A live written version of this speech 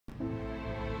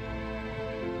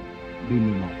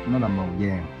B11, nó là màu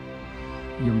vàng.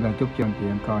 Dùng ra chút cho anh chị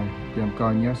em coi, chị em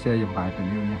coi nhớ share dùm bài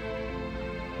tình yêu nha.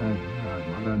 Đây, rồi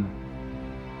mở lên này.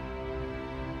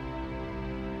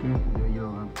 Cái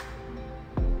vô không?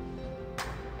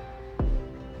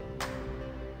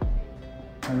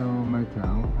 Hello Mai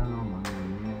Thảo, hello mọi người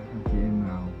nha, anh chị em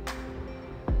nào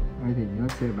ấy thì nhớ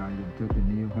share bài dùm cho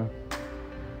tình yêu ha.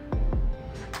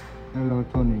 Hello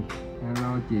Tony,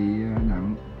 hello chị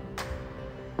Đặng,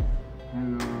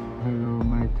 hello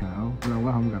Mai Thảo, lâu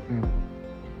quá không gặp em.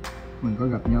 Mình có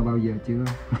gặp nhau bao giờ chưa?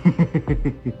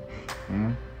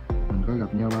 Mình có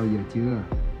gặp nhau bao giờ chưa?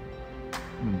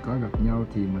 Mình có gặp nhau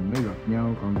thì mình mới gặp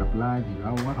nhau, còn gặp like thì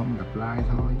lâu quá không gặp like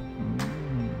thôi.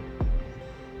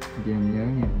 Chị em nhớ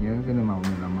nha, nhớ cái màu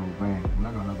này là màu vàng,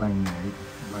 nó gọi là vàng nghệ,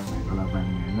 vàng này gọi là vàng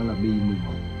nghệ, nó là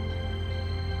B11.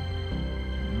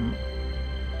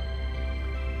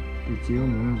 Chút xíu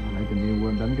nữa, nãy tình yêu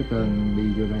quên đánh cái tên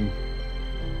đi vô đây.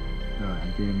 Rồi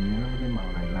anh chị em nhớ cái màu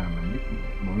này làm mình nhức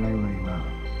bộ nail này mà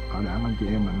bảo đảm anh chị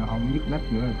em mà nó không nhức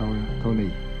nách nữa là thôi, thô nì.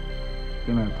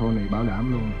 Cái này thô nì bảo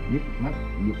đảm luôn, nhức nách,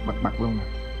 giật bật luôn nè.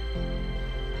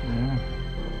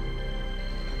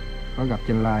 Có gặp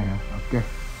trên like hả? Ok.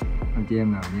 Anh chị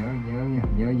em nào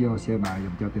nhớ vô share bài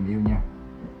dùm cho tình yêu nha.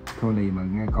 Thô nì mà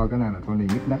nghe coi cái này là thô nì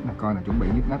nhức nách nè, coi là chuẩn bị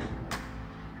nhức nách.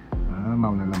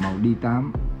 Màu này là màu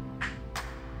D8.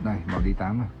 Đây, màu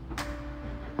D8 nè.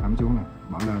 Ấm xuống nè,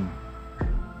 bỏ lên nè.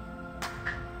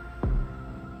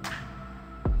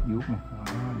 Vuốt nè,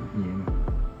 vuốt nhẹ nè.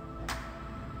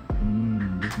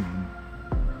 Vuốt nhẹ nè.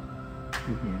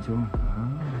 Vuốt nhẹ xuống nè. Đó.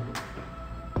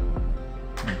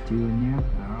 Mà chưa nhé.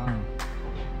 Đó.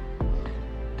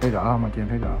 Thấy rõ không? Mà chị em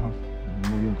thấy rõ không?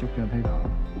 Mua vô chút cho em thấy rõ.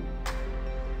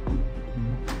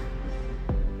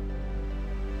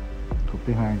 Thuộc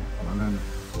thứ hai nè, bỏ lên nè.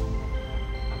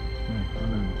 Đây, bỏ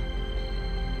lên nè.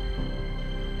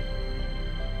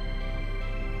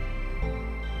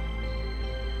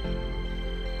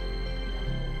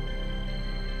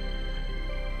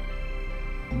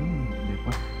 Đẹp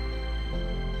quá.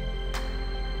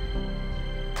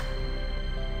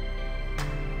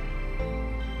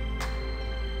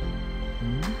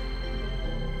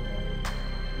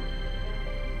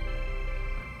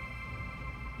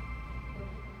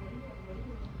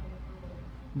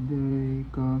 Đây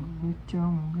còn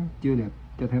trong chưa đẹp,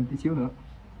 cho thêm tí xíu nữa.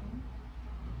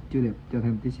 Chưa đẹp, cho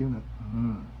thêm tí xíu nữa.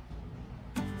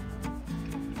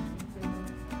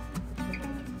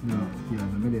 Rồi, giờ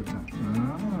nó mới đẹp nè.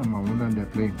 Đó, màu nó lên đẹp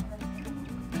liền.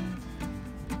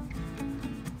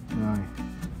 Rồi,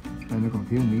 đây nó còn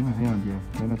thiếu miếng này, thấy không chị?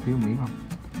 Thấy nó thiếu miếng không?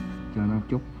 Cho nó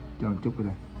chút, cho một chút vào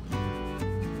đây.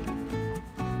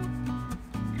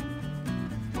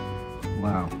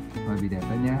 Wow, hơi bị đẹp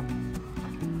đó nhá.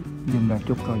 Zoom ra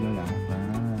chút coi cho đã.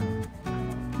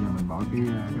 Giờ mình bỏ cái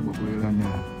bột liêu lên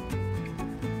nha.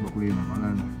 Bột liêu này bỏ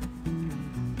lên nè.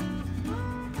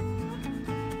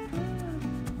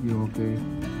 Vô ok.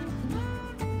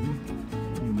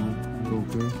 Vô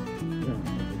ok.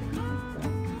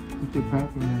 Cái phát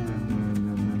là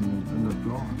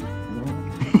gió.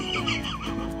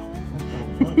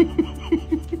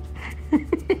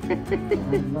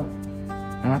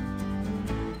 Hả?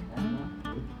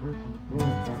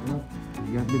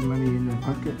 You got big money in the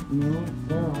pocket? No,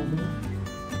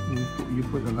 you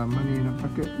put a lot of money in the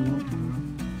pocket? No.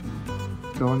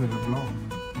 Cho này là lo.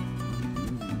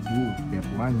 Đẹp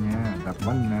quá nha, đẹp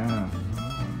quá nè.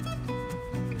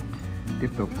 Tiếp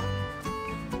tục.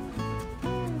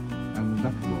 Anh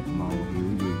đắp bột màu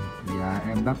hiệu gì? Dạ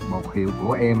em đắp bột hiệu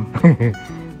của em.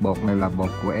 Bột này là bột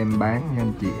của em bán nha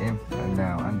anh chị em.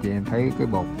 Nào anh chị em thấy cái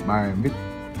bột mix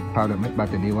powder mix ba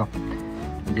tình yêu không?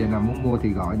 Anh chị em nào muốn mua thì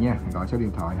gọi nha, gọi số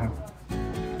điện thoại ha.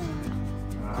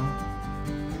 Đó.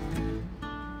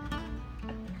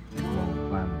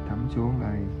 Bột vàng thấm xuống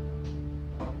đây.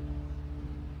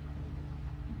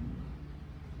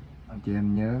 Anh chị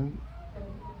em nhớ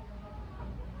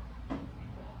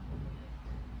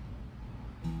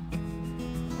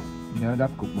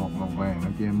đắp cục bột màu vàng,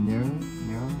 anh chị em nhớ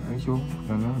ấy xuống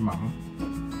cho nó mỏng.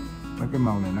 Mấy cái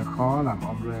màu này nó khó làm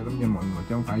ombre lắm nha mọi người,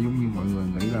 chứ không phải giống như mọi người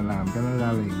nghĩ là làm cho nó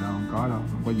ra liền đâu, không có đâu,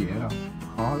 không có dễ đâu,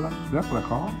 khó lắm, rất là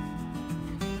khó.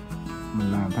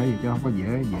 Mình làm thấy gì chứ không có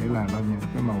dễ làm đâu nha.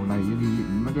 Cái màu này với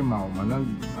mấy cái màu mà nó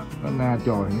na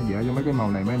trồi thì nó dễ, cho mấy cái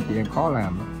màu này mấy anh chị em khó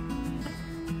làm đó.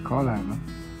 Khó làm lắm.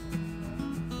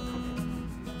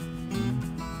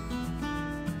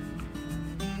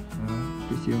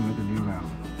 Tí xíu nữa tình yêu làm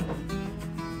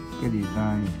cái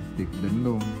design tuyệt đỉnh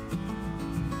luôn.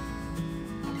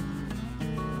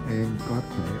 Em có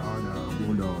thể order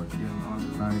mua đồ trên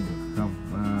online được không?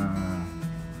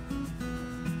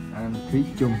 Anh phí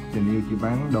chung. Tình yêu chỉ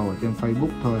bán đồ trên Facebook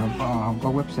thôi, không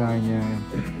có website nha.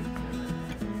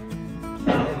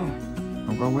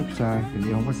 Không có website, Tình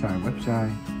yêu không có xài website.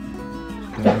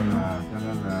 Cho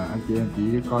nên là anh chị em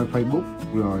chỉ coi Facebook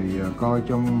rồi coi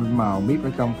trong màu biết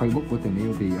ở trong Facebook của Tình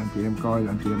yêu thì anh chị em coi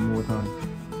là anh chị em mua thôi.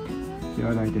 Chứ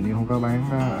ở đây Tình yêu không có bán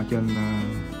ở trên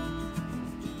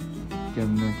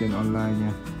online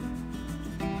nha.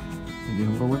 Tình yêu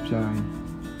không có website.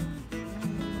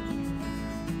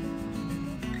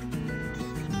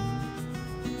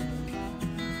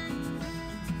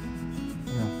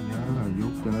 Nhớ là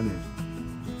vuốt cho nó đẹp.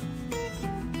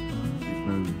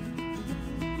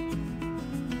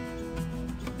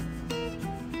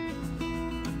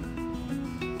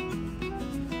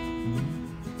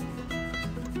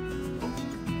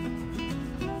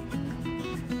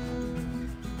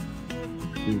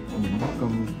 Từ những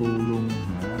công phu luôn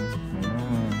hả?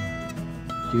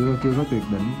 Chưa có tuyệt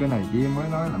đỉnh. Cái này chỉ mới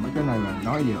nói là mấy cái này là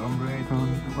nói về ombre thôi,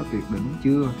 không có tuyệt đỉnh.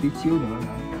 Chưa, tí xíu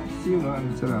nữa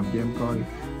anh sẽ làm cho em coi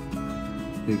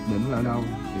tuyệt đỉnh là ở đâu,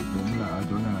 tuyệt đỉnh là ở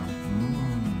chỗ nào.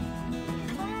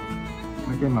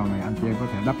 Mấy cái màu này anh chị em có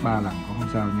thể đắp 3 lần cũng không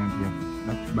sao nha anh chị em,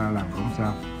 đắp 3 lần cũng không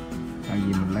sao. Tại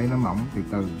vì mình lấy nó mỏng từ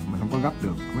từ, mình không có gấp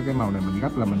được. Mấy cái màu này mình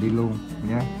gấp là mình đi luôn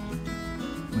nhé.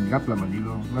 Mình gấp là mình đi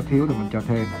luôn, nó thiếu thì mình cho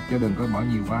thêm, chứ đừng có bỏ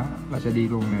nhiều quá, nó sẽ đi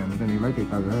luôn nè. Mình sẽ lấy từ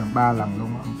từ 3 lần luôn,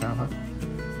 không sao hết.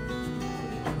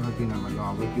 Khi nào mà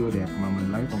gò cái chưa đẹp mà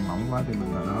mình lấy còn mỏng quá thì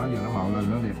mình là đó, giờ nó màu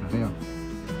lên nó đẹp rồi, thấy không?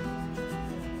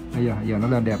 Bây giờ nó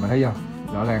lên đẹp mà thấy không?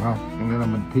 Rõ ràng không? Cho nên là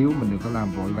mình thiếu, mình đừng có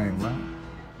làm vội vàng quá.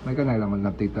 Mấy cái này là mình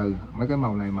làm từ từ. Mấy cái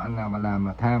màu này mà anh nào mà làm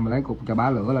mà tham mà lấy cục cho bá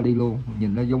lửa là đi luôn.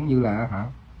 Nhìn nó giống như là hả?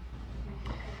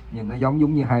 Nhìn nó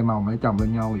giống như hai màu mà nó chồng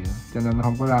lên nhau vậy, cho nên nó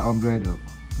không có ra ombre được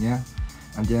nhé.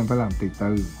 Anh chị em phải làm từ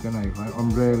từ. Cái này phải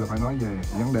ombre là phải nói về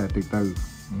vấn đề từ từ.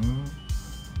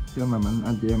 Chứ mà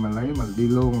anh chị em mà lấy mà đi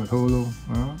luôn là thua luôn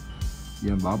đó.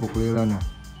 Giờ bỏ bột liêu lên nè.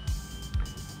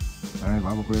 Đây,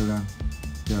 bỏ bột liêu lên.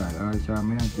 Trời ơi, sao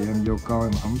mấy anh chị em vô coi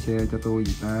mà không share cho tôi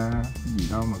gì ta? Gì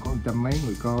đâu mà có 100 mấy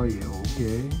người coi vậy, ổn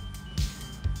vậy.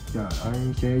 Trời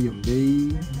ơi, share dùm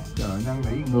đi. Trời, năn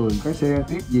nỉ người cái share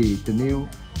tiếc gì. Tình yêu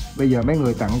bây giờ mấy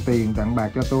người tặng tiền tặng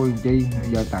bạc cho tôi làm chi,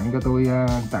 giờ tặng cho tôi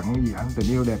tặng cái gì anh Tình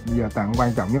yêu đẹp. Bây giờ tặng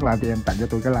quan trọng nhất là anh chị em tặng cho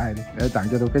tôi cái like đi, để tặng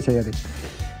cho tôi cái share đi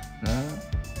đó.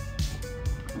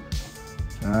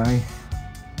 Rồi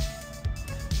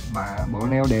mà bộ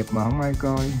nail đẹp mà không ai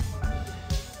coi.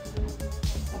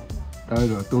 Tôi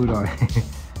rồi tôi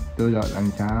rồi lần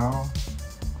sau đó.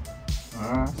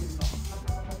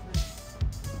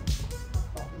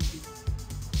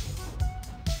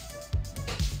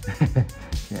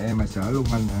 Dạ em mà sở luôn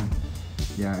anh hả?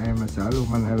 Dạ em mà sở luôn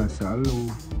anh hay là sở luôn?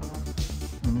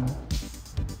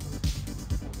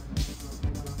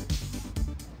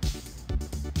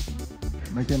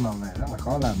 Mấy cái màu này rất là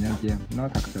khó làm nha anh chị em, nó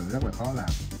thật sự rất là khó làm.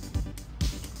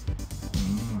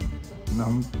 Nó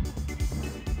không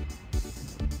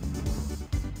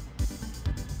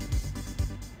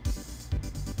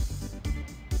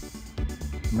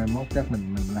mai mốt chắc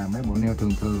mình làm mấy bộ nail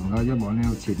thường thôi, với bộ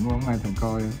nail xịn quá không ai thèm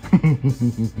coi.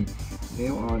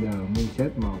 Nếu order nguyên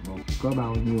set một có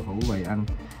bao nhiêu hũ vậy anh?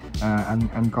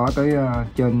 Anh có tới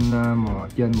trên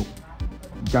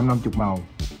 150 màu.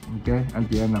 Ok, anh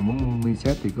chị em nào muốn mua nguyên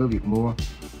set thì cứ việc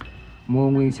mua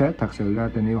nguyên set. Thật sự ra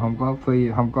Tình yêu không có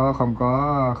free,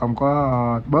 không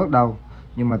có bớt đâu,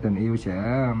 nhưng mà Tình yêu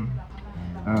sẽ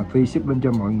free shipping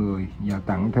cho mọi người và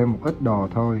tặng thêm một ít đồ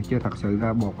thôi, chứ thật sự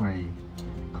ra bột này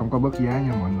không có bớt giá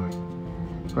nha mọi người.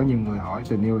 Có nhiều người hỏi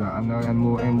Tình yêu là anh ơi em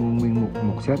mua nguyên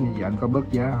một set như vậy anh có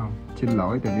bớt giá không? Xin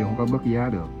lỗi, Tình yêu không có bớt giá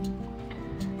được.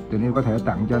 Tình yêu có thể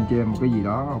tặng cho anh chị em một cái gì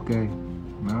đó, ok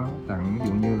nó tặng ví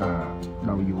dụ như là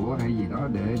đầu dũa hay gì đó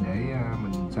để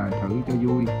mình xài thử cho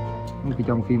vui.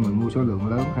 Trong khi mình mua số lượng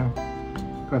lớn ha,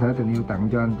 có thể Tình yêu tặng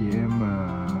cho anh chị em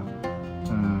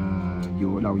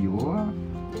đầu dũa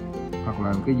hoặc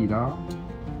là cái gì đó.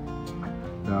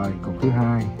 Rồi cục thứ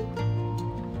hai nè,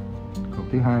 cục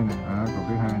thứ hai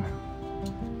nè.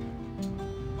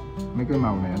 Mấy cái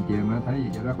màu này anh chị em nó thấy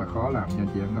gì rất là khó làm cho anh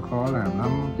chị em, nó khó làm lắm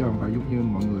chứ không phải giống như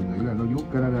mọi người nghĩ là nó vuốt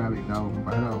cái đó ra liền đâu, không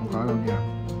phải đâu, không có đâu nha,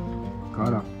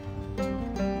 có đâu.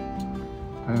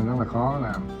 Thế nên rất là khó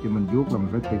làm, chứ mình vuốt là mình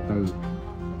phải từ từ,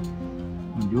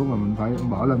 mình vuốt mà mình phải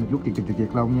bỏ lên mình vuốt chịt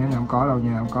lông nhé, không có đâu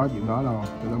nha, không có chuyện đó đâu.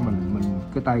 Cho đó mình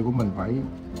cái tay của mình phải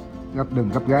đừng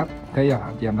gấp gáp, thấy chưa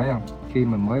anh chị em thấy không? Khi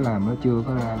mình mới làm nó chưa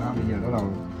có ra đó, bây giờ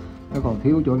nó còn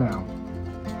thiếu chỗ nào,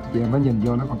 chị em phải nhìn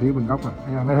vô nó còn thiếu bên góc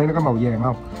này, thấy nó có màu vàng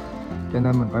không? Cho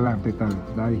nên mình phải làm từ từ.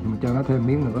 Đây mình cho nó thêm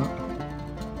miếng nữa.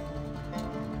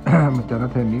 Mình cho nó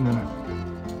thêm miếng nữa nè.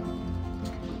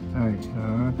 Đây,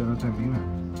 đó, cho nó thêm miếng nè.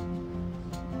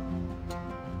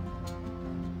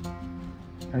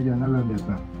 Thấy chưa, nó lên đẹp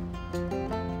nè.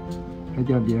 Thấy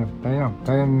chưa anh chị em, thấy không?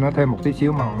 Thấy nó thêm một tí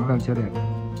xíu màu nó lên sẽ đẹp.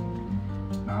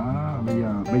 Đó, bây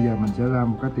giờ mình sẽ ra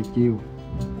một cái tuyệt chiêu.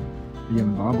 Bây giờ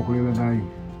mình bỏ bột liêu lên đây.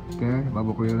 Ok, bỏ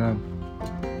bột liêu lên.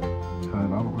 Rồi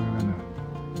bỏ bột liêu lên nè.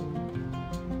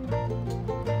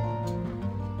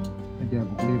 Bây giờ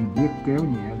bột liêu mình viết kéo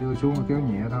nhẹ, đưa xuống kéo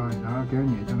nhẹ thôi. Đó, kéo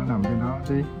nhẹ cho nó nằm trên đó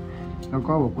tí. Nó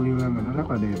có bột liêu lên là nó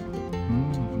rất là đẹp.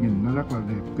 Nhìn nó rất là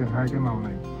đẹp hai cái màu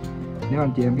này. Nếu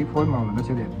anh chị em biết phối màu là nó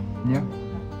sẽ đẹp nhé.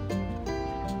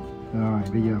 Rồi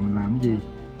bây giờ mình làm cái gì?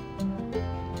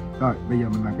 Rồi bây giờ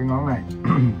mình làm cái ngón này.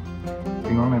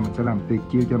 Cái ngón này mình sẽ làm tuyệt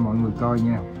chiêu cho mọi người coi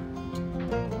nha.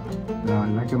 Rồi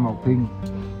lấy cái màu pink,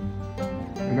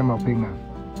 lấy cái màu pink nè,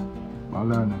 bỏ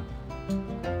lên nè,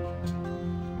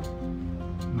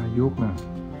 nó vuốt nè,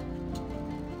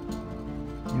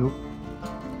 vuốt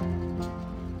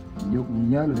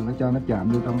nhớ là đừng có cho nó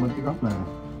chạm vô trong bên cái góc này.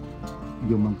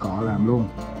 Dùng bằng cọ làm luôn,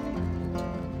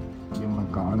 dùng bằng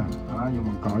cọ nè, đó, dùng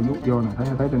bằng cọ vuốt vô nè,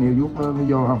 thấy tình yêu vuốt nó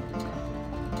vô không?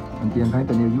 Anh chị em thấy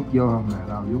tình yêu vuốt vô không nè,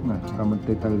 rồi vuốt nè, rồi mình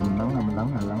từ từ mình lắng nè, mình lắng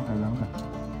nè,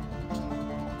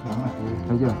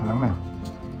 thấy chưa, lắng nè,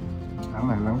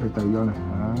 lắng từ từ vô nè,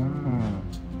 đó,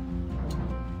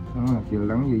 đó là chiều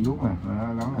lắng gì vuốt nè,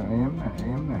 đó, lắng nè, ém nè,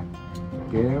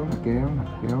 kéo nè,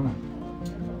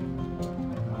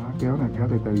 đó, kéo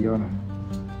từ từ vô nè,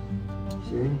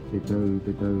 từ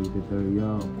từ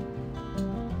vô,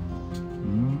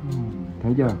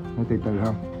 thấy chưa, thấy từ từ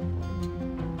không?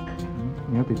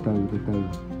 Nhớ từ từ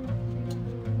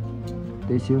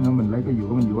tí xíu nữa mình lấy cái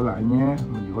dũa mình dũa lại nhé,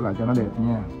 mình dũa lại cho nó đẹp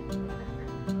nha.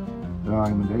 Rồi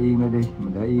mình để yên đây đi,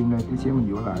 mình để yên đây tí xíu mình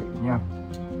dũa lại nha.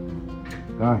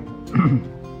 Rồi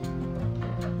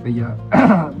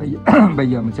bây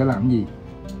giờ mình sẽ làm cái gì?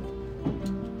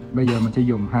 Bây giờ mình sẽ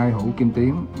dùng 2 hũ kim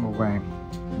tuyến màu vàng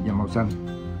và màu xanh.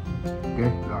 Ok,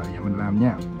 rồi giờ mình làm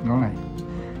nha. Ngón này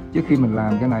trước khi mình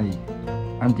làm cái này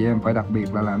anh chị em phải đặc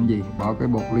biệt là làm cái gì? Bỏ cái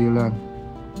bột liêu lên,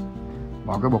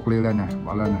 bỏ cái bột liêu lên nè,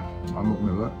 bỏ lên nè, bỏ một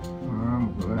nửa, đó,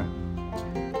 một nửa nè,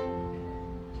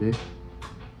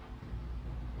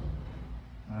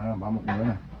 đó, bỏ một nửa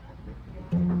nè,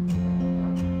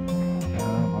 đó,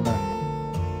 bỏ lên.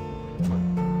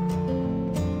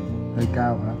 Hơi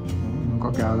cao hả? Không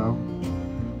có cao đâu.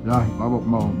 Rồi bỏ bột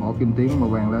màu, bỏ kim tuyến màu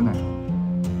vàng lên nè,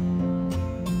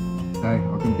 đây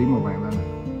bỏ kim tuyến màu vàng lên nè,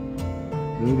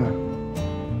 dưới ra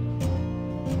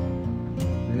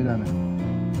nè, dưới ra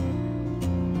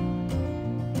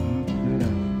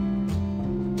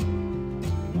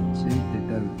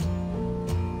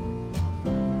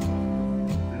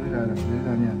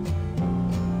nha,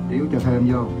 yếu cho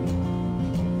thêm vô,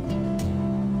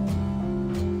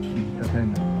 cho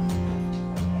thêm nè.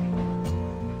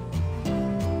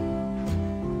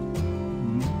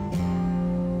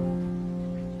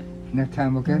 Next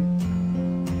time, okay?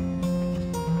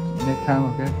 Next time,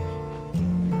 okay?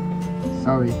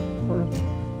 Sorry.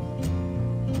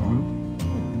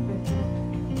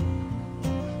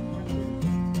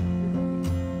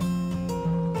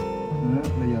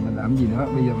 Bây giờ mình làm gì nữa?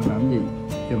 Bây giờ mình làm gì?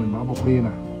 Giờ mình bỏ bột liêu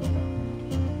nè.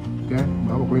 Ok,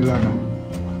 bỏ bột liêu lên nè.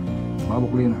 Bỏ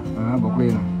bột liêu nè. À, bột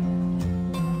liêu nè.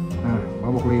 À,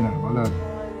 bỏ bột liêu nè, bỏ lên.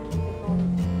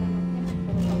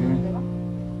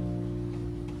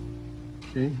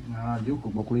 Vuốt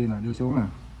cục bột liêu nè, đưa xuống nè.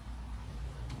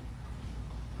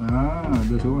 Đó,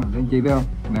 đưa xuống nè, thấy chi biết không?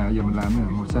 Nè, giờ mình làm nè,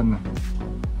 màu xanh nè.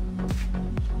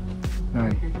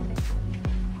 Đây.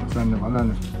 Màu xanh này bỏ lên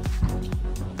nè.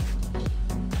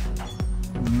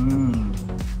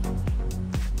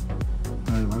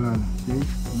 Rồi bỏ lên nè,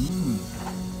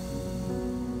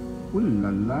 ui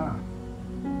là la.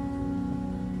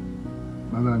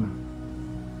 Bỏ lên nè.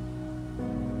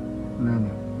 Lên nè.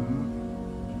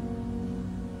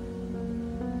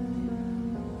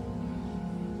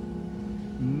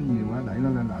 Nhiều quá, đẩy nó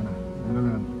lên lại nè, đẩy nó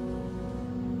lên.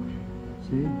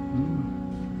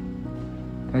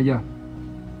 Thấy chưa?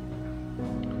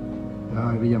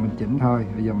 Rồi bây giờ mình chỉnh thôi,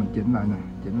 bây giờ mình chỉnh lại nè,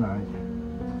 chỉnh lại.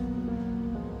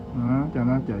 Đó, cho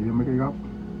nó chạy vô mấy cái góc.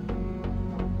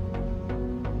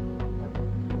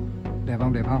 Đẹp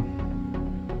không? Đẹp không?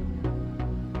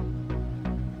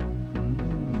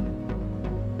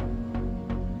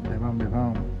 Đẹp không? Đẹp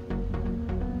không?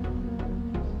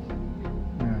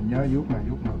 Nhớ vuốt này,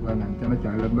 vuốt ngược lên nè, cho nó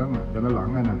chạy lên bớt nè, cho nó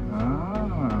loãng lên nè. Đó.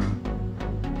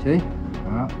 Xí.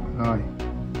 Đó, rồi.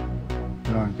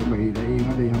 Rồi, chuẩn bị để yên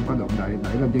nó đi, không có động đậy,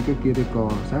 đẩy lên trên cái cuticle,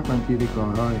 sát lên cuticle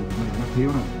thôi, đừng để nó thiếu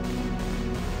nè.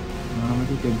 Đó, mấy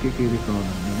cái trên cái cuticle nè,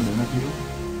 đừng để nó thiếu.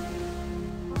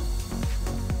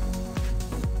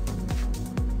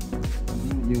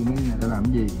 Dư mấy này để làm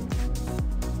cái gì?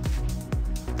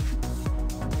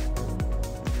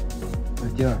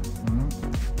 chưa?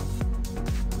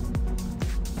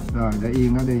 Rồi để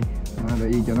yên nó đi, để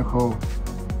yên cho nó khô.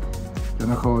 Cho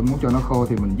nó khô, muốn cho nó khô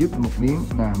thì mình dứt một miếng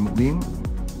nè, một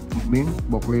miếng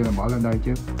bột lia là bỏ lên đây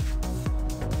trước,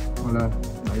 bỏ lên,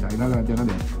 đẩy nó lên cho nó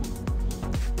đẹp.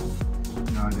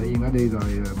 Rồi để yên nó đi, rồi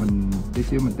mình tí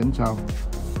xíu mình tính sau,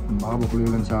 mình bỏ bột lia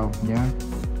lên sau nhé,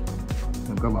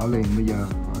 đừng có bỏ liền bây giờ,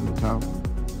 bỏ lên sau.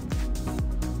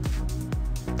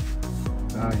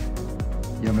 Rồi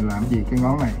giờ mình làm gì cái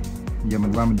ngón này, giờ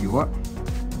mình qua mình dũa.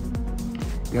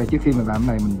 Rồi trước khi mình làm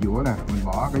cái này mình dũa nè, mình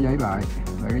bỏ cái giấy lại,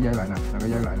 lấy cái giấy lại nè, cái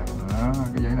giấy lại nè, đó,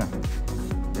 cái giấy nè,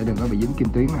 để đừng có bị dính kim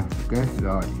tuyến nè. Ok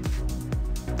rồi,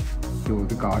 chùi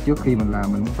cái cọ trước khi mình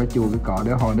làm, mình cũng phải chùi cái cọ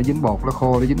để hồi nó dính bột, nó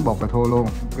khô, nó dính bột là thua luôn.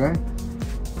 Ok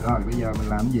rồi bây giờ mình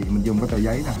làm cái gì, mình dùng cái tờ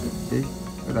giấy nè, cái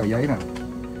tờ giấy nè,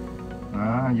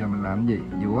 đó, giờ mình làm cái gì,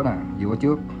 dũa nè, dũa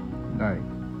trước đây.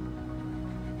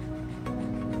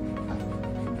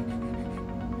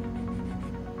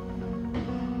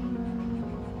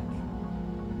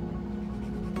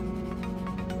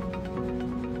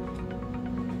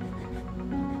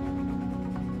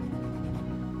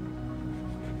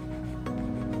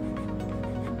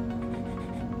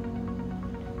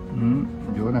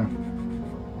 Dũa nè,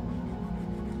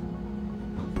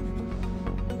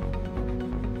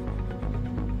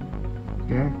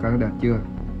 ok, coi nó đẹp chưa,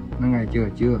 nó ngay chưa,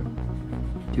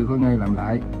 chưa có ngay, làm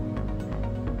lại.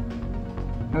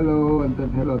 Hello anh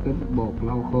Tinh, hello Tinh, bột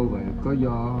lâu khô vậy có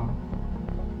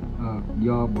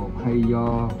do bột hay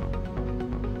do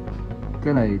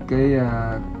cái này, cái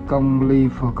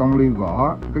công ly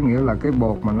vỏ, có nghĩa là cái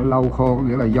bột mà nó lâu khô, có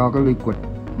nghĩa là do cái liquid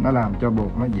nó làm cho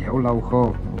bột nó dẻo lâu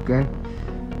khô. Ok,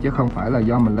 chứ không phải là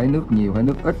do mình lấy nước nhiều hay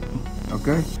nước ít.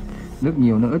 Ok, nước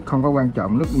nhiều nước ít không có quan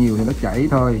trọng, nước nhiều thì nó chảy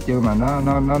thôi, chứ mà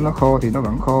nó khô thì nó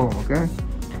vẫn khô. Ok,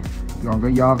 còn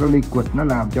cái do cái liquid nó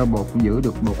làm cho bột giữ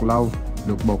được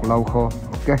bột lâu khô.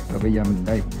 Ok rồi bây giờ mình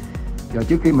đây, giờ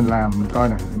trước khi mình làm mình coi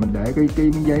nè, mình để cái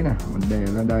miếng giấy nè, mình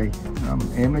đè lên đây đó, mình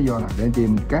ém nó vô nè, để chi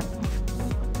mình cắt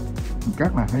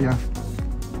nè, thấy chưa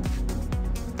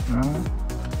đó,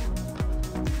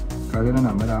 coi nó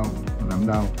nằm ở đâu,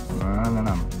 đó, nó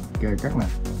nằm. Ok cắt nè,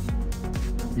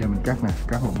 giờ mình cắt nè,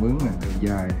 cắt một miếng nè,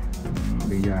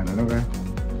 đường dài nè, nó ra.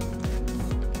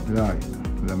 Rồi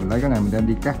mình lấy cái này mình đem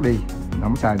đi cắt đi, mình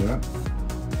không xài nữa.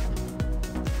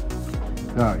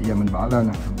 Rồi giờ mình bỏ lên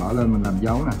nè, mình làm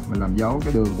dấu nè, mình làm dấu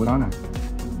cái đường của nó nè.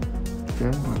 Ok,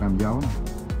 mình làm dấu nè,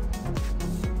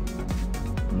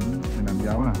 mình làm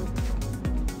dấu nè,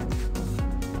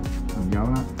 làm dấu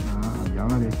nó, làm dấu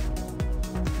nó đi.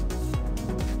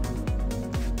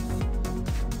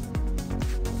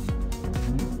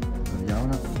 Làm dấu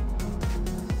đó.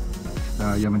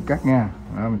 Rồi giờ mình cắt nha,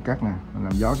 đó, mình cắt nè, mình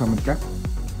làm dấu xong mình cắt.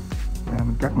 Đó,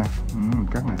 mình cắt nè, mình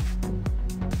cắt nè.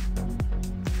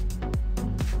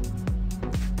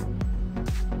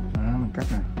 Đó, mình cắt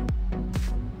nè.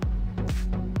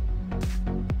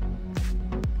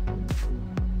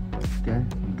 Ok,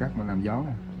 mình cắt, mình làm dấu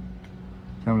nè.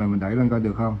 Xong là mình đẩy lên coi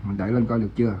được không? Mình đẩy lên coi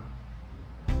được chưa?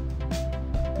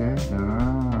 Ok, đó.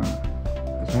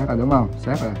 Sát rồi đúng không?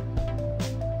 Sát rồi.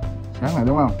 Sát này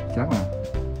đúng không? Sát nè.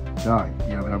 Rồi,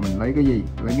 giờ là mình lấy cái gì?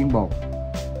 Lấy miếng bột.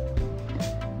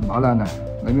 Mình bỏ lên nè,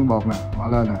 lấy miếng bột nè, bỏ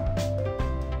lên nè.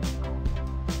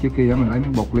 Trước khi đó mình lấy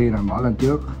miếng bột ly nè, bỏ lên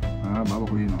trước. Đó, bỏ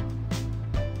bột ly nè.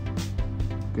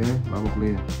 Ok, bỏ bột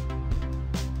ly.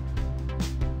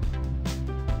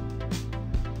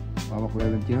 Bỏ bột ly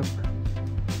lên trước.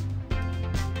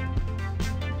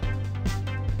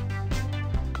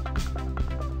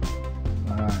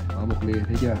 Rồi, bỏ bột ly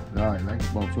thấy chưa? Rồi, lấy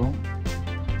bột xuống.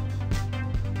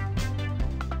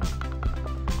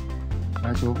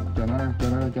 Đá xuống cho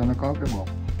nó có cái bột.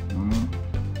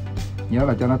 Nhớ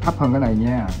là cho nó thấp hơn cái này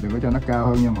nha, đừng có cho nó cao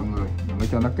hơn nha mọi người, đừng có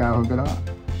cho nó cao hơn cái đó,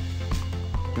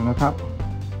 cho nó thấp.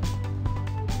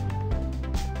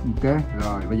 Ok,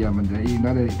 rồi bây giờ mình để yên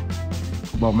đó đi,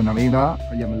 bột mình nằm yên đó.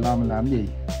 Bây giờ mình mình làm cái gì?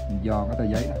 Mình dò cái tờ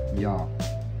giấy đó, dò.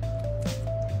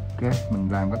 Ok, mình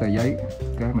làm cái tờ giấy.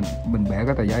 Ok, mình bẻ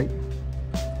cái tờ giấy,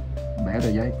 bẻ tờ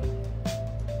giấy.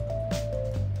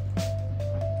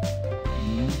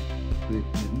 Tuyệt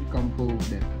đỉnh công phu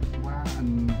đẹp quá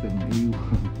anh tình yêu.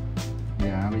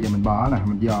 Dạ bây giờ mình bỏ nè,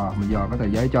 mình dò cái tờ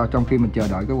giấy cho trong khi mình chờ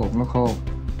đợi cái bột nó khô.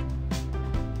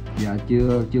 Dạ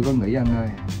chưa có nghỉ anh ơi.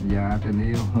 Dạ tình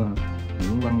yêu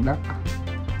Nguyễn Văn Đắc.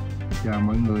 Chào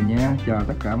mọi người nhé, chào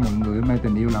tất cả mọi người. Hôm nay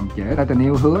tình yêu làm trễ, tại tình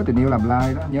yêu hứa tình yêu làm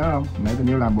like đó, nhớ không? Nãy tình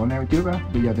yêu làm bộ nail trước đó,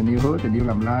 bây giờ tình yêu hứa tình yêu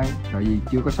làm like, tại vì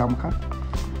chưa có xong khách.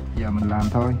 Giờ mình làm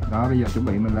thôi. Đó bây giờ chuẩn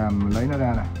bị mình làm, mình lấy nó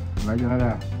ra nè, lấy cho nó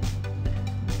ra.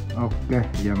 Ok,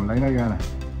 giờ mình lấy nó ra nè.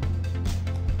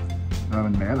 Rồi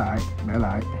mình bẻ lại, bẻ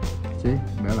lại.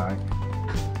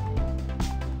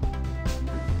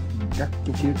 cắt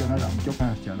chút xíu cho nó rộng chút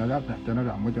ha, cho nó đất nè, cho nó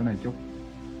rộng cái chỗ này chút.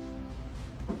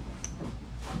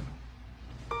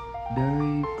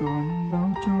 Đời còn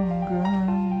bao trong gai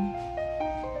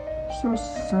xót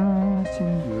xa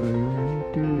xin gửi em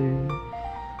tươi.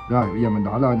 Rồi bây giờ mình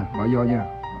bỏ lên nè, bỏ vô nha,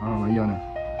 bỏ vô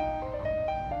nè,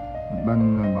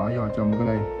 mình bỏ vô trong cái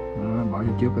đây, bỏ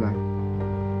vô trước cái đây,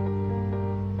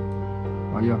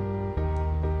 bỏ vô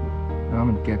đó,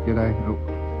 mình kẹp vô đây.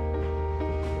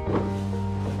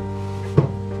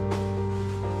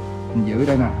 Mình giữ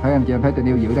đây nè, thấy anh chị em thấy tình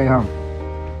yêu giữ đây không?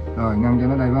 Rồi ngăn cho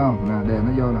nó đây phải không? Nè, đè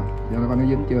nó vô nè, cho nó coi nó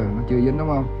dính chưa? Nó chưa dính đúng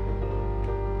không?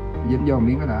 Dính vô một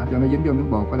miếng cái đã, cho nó dính vô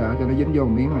miếng bột cái đã, cho nó dính vô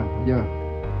một miếng nè, thấy chưa?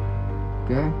 Ok,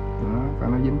 đó,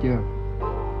 coi nó dính chưa?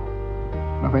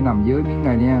 Nó phải nằm dưới miếng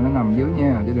này nha, nó nằm dưới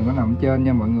nha, chứ đừng có nằm ở trên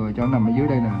nha mọi người, cho nó nằm ở dưới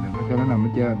đây nè, đừng có cho nó nằm ở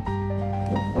trên.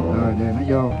 Rồi đè nó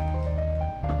vô.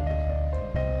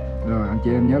 Rồi anh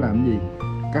chị em nhớ làm cái gì?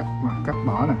 Cắt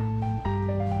bỏ nè.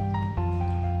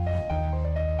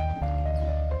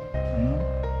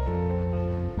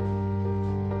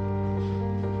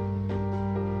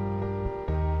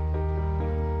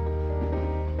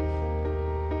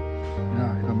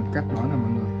 Rồi mình cắt bỏ nè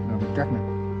mọi người, rồi mình cắt nè,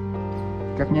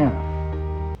 cắt nha.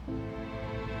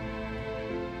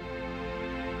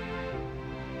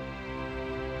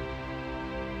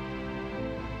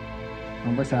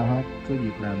 Không có sao hết, cứ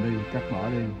việc làm đi, cắt bỏ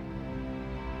đi.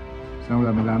 Xong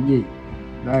rồi mình làm gì?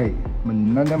 Đây,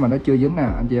 nếu mà nó chưa dính nè,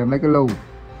 anh chị em lấy cái lu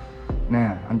nè,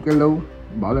 anh cái lu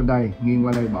bỏ lên đây, nghiêng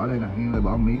qua đây, bỏ đây nè, nghiêng lại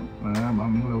bỏ một miếng, đó, bỏ một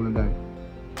miếng lu lên đây,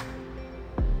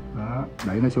 đó,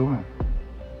 đẩy nó xuống nè,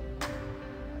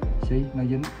 xí, nó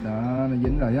dính, đó, nó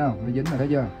dính rồi thấy không? Nó dính rồi thấy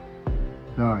chưa?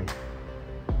 Rồi,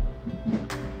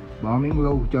 bỏ miếng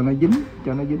lu cho nó dính,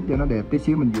 cho nó đẹp, tí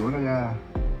xíu mình vũa nó ra.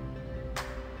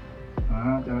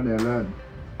 Đó, cho nó đè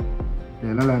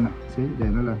nó lên nè, xí, đè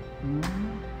nó lên.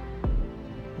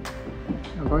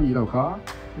 Không có gì đâu khó,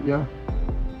 thấy chưa?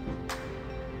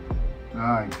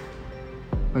 Rồi,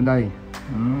 bên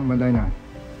đây nè,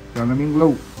 cho nó miếng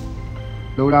lu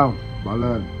đâu, bỏ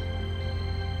lên,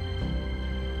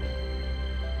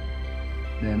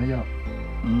 đè nó vô,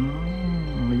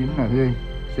 nó dính nè thôi,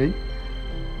 xí,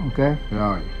 ok,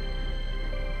 rồi.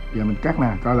 Giờ mình cắt nè,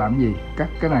 coi làm cái gì? Cắt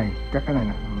cái này nè, cắt cái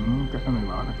này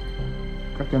bỏ nè,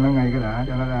 cắt cho nó ngay cái đã,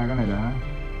 cho nó ra cái này đã.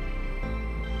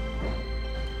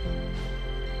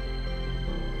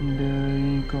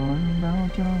 Đời còn bao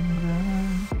trong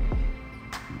gai.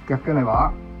 Cắt cái này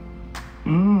bỏ.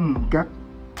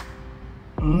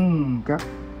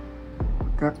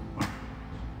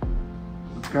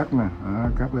 Cắt nè,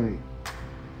 cắt đi.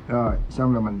 Rồi,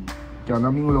 xong rồi mình cho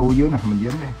nó miếng lu dưới nè, mình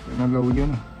dính đi, cho nó lu dưới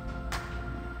nè.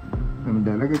 Rồi mình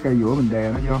để lấy cái cây dũa mình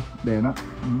đè nó vô, đè nó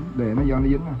vô nó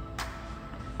dính nè.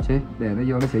 Xí, đè nó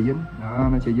vô nó sẽ dính, đó,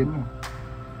 nó sẽ dính nè.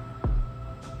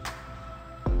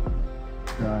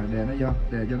 Rồi đè nó vô,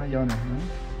 đè cho nó vô nè.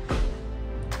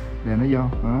 Đè nó vô,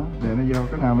 đó, đè nó vô.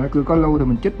 Cái nào mà nó cứ có lu thì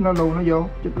mình chích nó lu nó vô,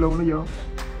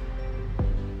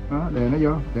 Đó, đè nó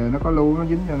vô, đè nó có lu nó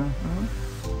dính cho nè.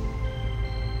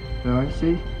 Rồi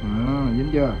xí, dính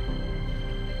chưa?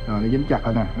 Rồi nó dính chặt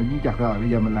rồi nè, nó dính chặt rồi. Bây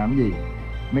giờ mình làm cái gì?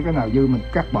 Mấy cái nào dư mình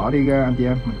cắt bỏ đi ra anh chị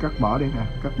em, mình cắt bỏ đi nè,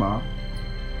 cắt bỏ.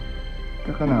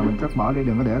 Cắt cái nào mình cắt bỏ đi,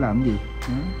 đừng có để làm cái gì.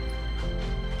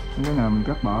 Mấy cái nào mình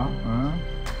cắt bỏ, đó.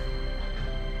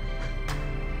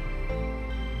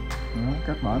 Đó,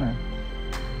 cắt bỏ nè.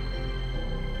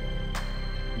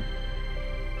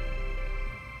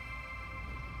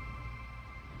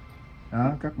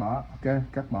 Đó, cắt bỏ, ok,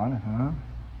 cắt bỏ nè, đó.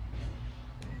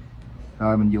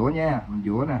 Rồi mình vũa nha, mình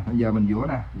vũa nè, bây giờ mình vũa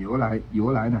nè,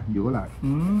 vũa lại nè, vũa lại.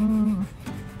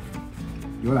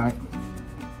 Vũa lại.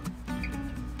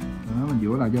 Đó, mình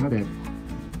vũa lại cho nó đẹp.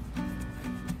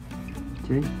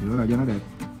 Chứ, vũa lại cho nó đẹp.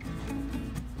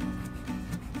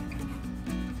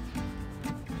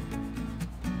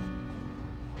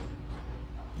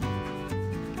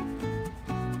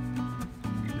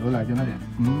 Vũa lại cho nó đẹp.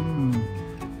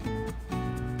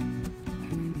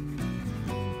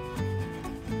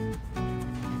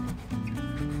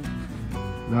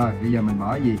 Rồi bây giờ mình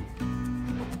bỏ gì?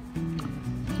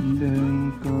 Đời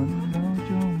còn bao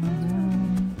trong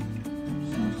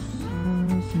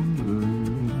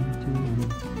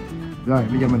rồi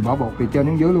bây giờ mình bỏ bột từ trên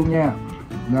đến dưới luôn nha.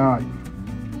 Rồi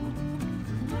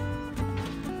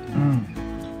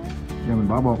giờ mình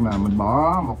bỏ bột nè, mình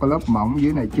bỏ một cái lớp mỏng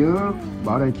dưới này trước,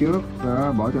 bỏ đây trước,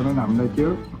 đó, bỏ cho nó nằm đây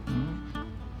trước,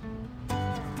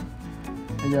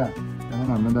 thấy chưa? Cho nó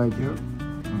nằm lên đây trước,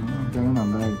 cho nó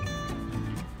nằm đây,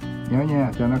 nhớ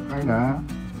nha, cho nó cái đã.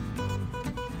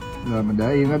 Rồi mình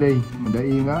để yên nó đi, mình để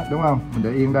yên đó, đúng không? Mình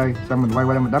để yên đây, xong mình quay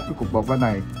qua đây mình đắp cái cục bột bên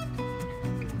này.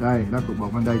 Đây, đắp cục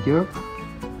bột bên đây trước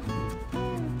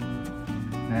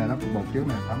nè, đắp cục bột trước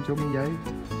nè, thấm xuống miếng giấy,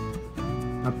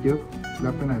 đắp trước,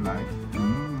 đắp cái này lại.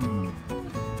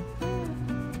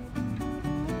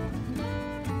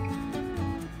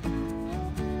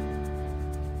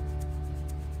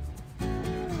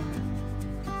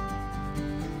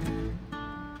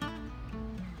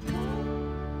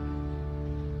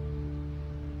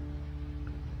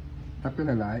 Đắp cái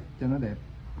này lại cho nó đẹp,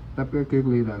 đắp cái kia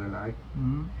ly lại.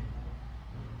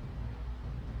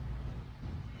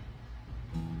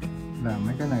 Làm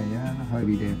mấy cái này á, nó hơi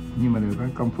bị đẹp nhưng mà được cái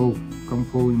công phu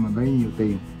nhưng mà lấy nhiều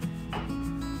tiền.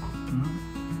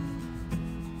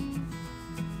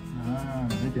 Đó,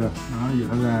 thấy chưa? Nó giờ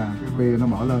nó ra cái bia nó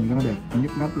bỏ lên cái nó đẹp, nó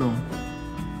nhức nách luôn.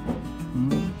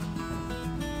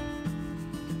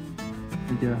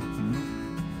 Thấy chưa?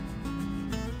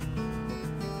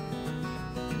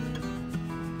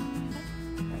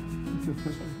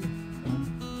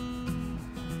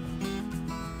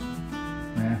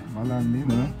 Nè, bỏ lên miếng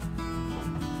nữa.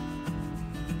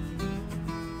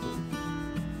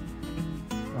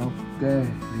 Ok,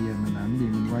 bây giờ mình làm gì,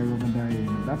 mình quay qua bên đây,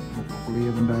 mình đắp một bột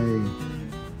lia bên đây.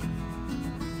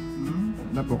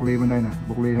 Đắp bột lia bên đây nè,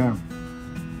 bột lia ha.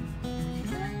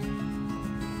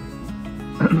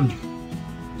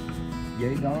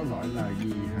 Giấy đó gọi là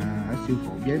gì hả sư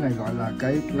phụ? Giấy này gọi là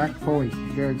cái black foil,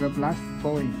 cái black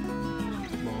foil.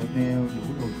 Bộ nail đủ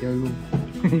đồ chơi luôn.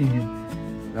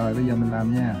 Rồi bây giờ mình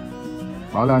làm nha.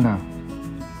 Bỏ lên nè.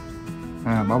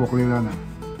 Bỏ bột lia lên nè.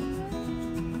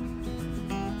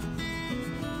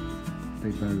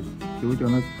 Từ từ chú cho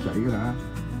nó chảy cái đã.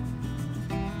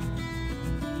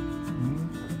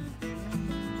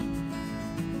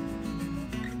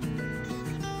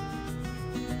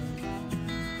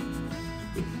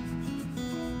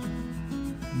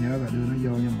 Nhớ là đưa nó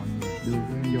vô nha mọi người, đưa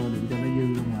cái vô đừng cho nó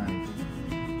dư ra ngoài,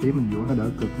 tí mình vuốt nó đỡ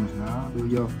cực nè. Đó, đưa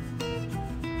vô.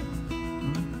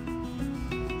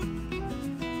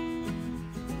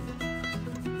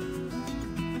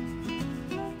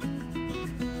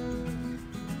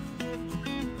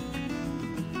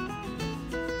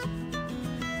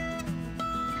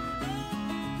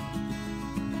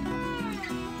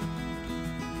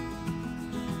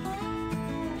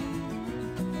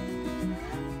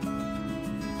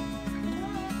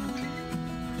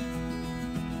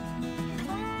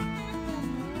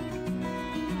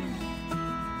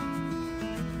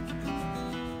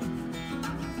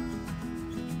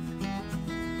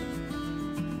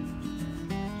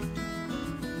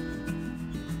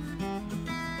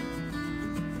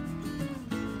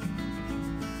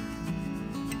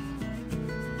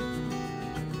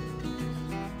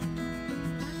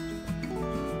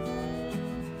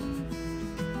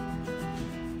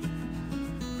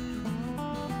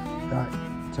 Rồi,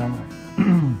 xong rồi.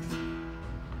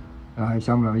 Rồi,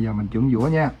 xong rồi, bây giờ mình chuẩn dũa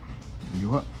nha.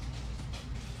 Dũa.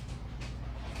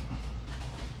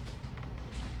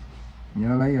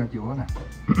 Nhớ lấy ra dũa nè.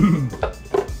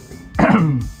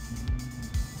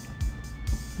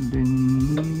 Tình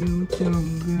yêu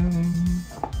trong gai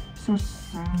xót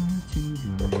xa trên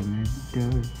đời lên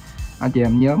trời. Anh chị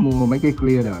em nhớ mua mấy cái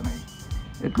clear đời này.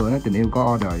 Ít bữa nữa Tình Yêu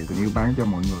có order, Tình Yêu bán cho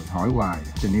mọi người. Hỏi hoài,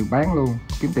 Tình Yêu bán luôn,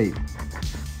 kiếm tiền.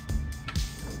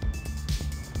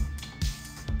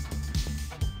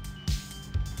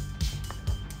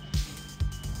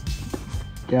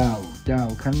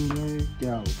 Chào Khanh ơi,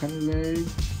 chào Khanh Lê,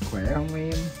 khỏe không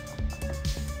em?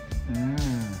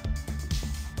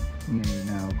 Ngày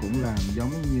nào cũng làm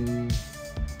giống như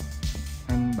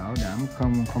anh, bảo đảm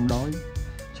không đói.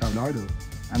 Sao đói được?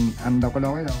 Anh đâu có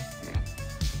đói đâu.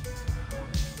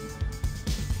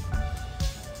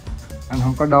 Anh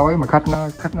không có đói mà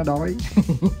khách nó đói.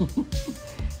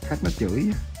 Khách nó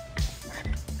chửi.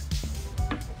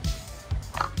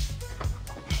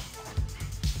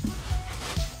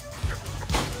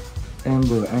 Em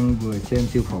vừa ăn vừa xem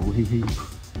siêu phụ, hi hi.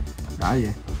 Đã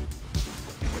vậy.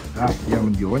 Rồi, giờ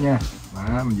mình dũa nha.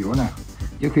 Đó, mình dũa nè.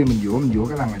 Trước khi mình dũa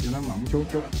cái lần này cho nó mỏng xuống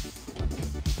chút.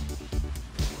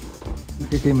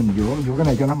 Trước khi mình dũa cái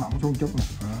này cho nó mỏng xuống chút nè.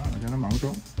 Đó, cho nó mỏng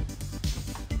xuống.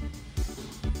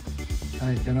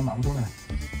 Đây, cho nó mỏng xuống nè.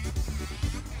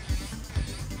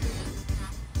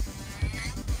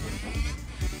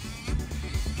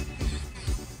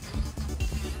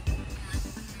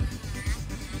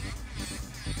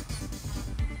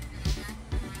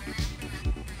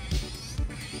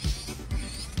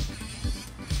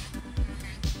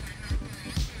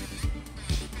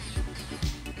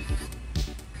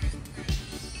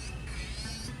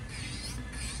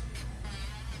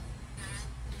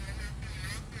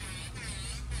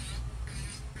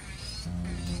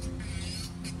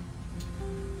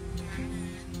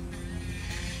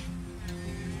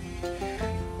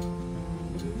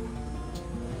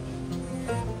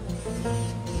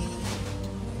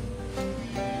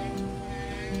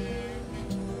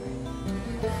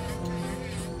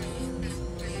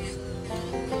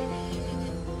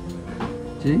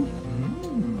 Chí.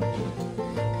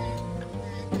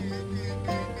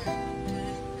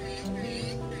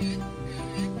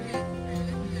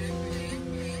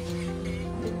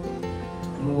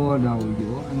 Mua đầu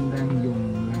dũa anh đang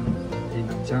dùng làm thì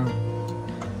làm sao?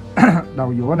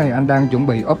 Đầu dũa này anh đang chuẩn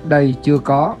bị update, chưa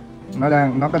có.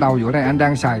 Nó cái đầu dũa này anh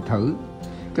đang xài thử.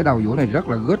 Cái đầu dũa này rất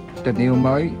là good, Tình Yêu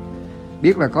mới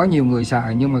biết là có nhiều người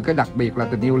xài, nhưng mà cái đặc biệt là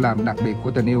Tình Yêu làm đặc biệt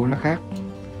của Tình Yêu nó khác.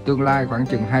 Tương lai khoảng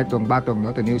chừng 2 tuần 3 tuần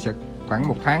nữa Tình Yêu sẽ khoảng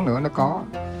 1 tháng nữa nó có.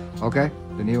 Ok,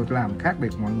 Tình Yêu làm khác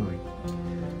biệt mọi người.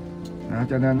 Đó,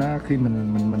 cho nên đó, khi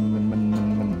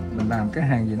mình làm cái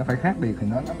hàng gì nó phải khác biệt thì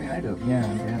nó mới ấy được nha.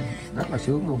 Rất là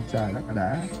sướng luôn, xài rất là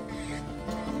đã.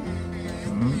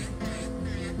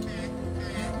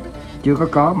 Chưa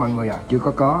có mọi người ạ, chưa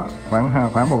có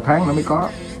khoảng 1 tháng nữa mới có.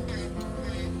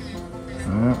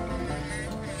 Đó.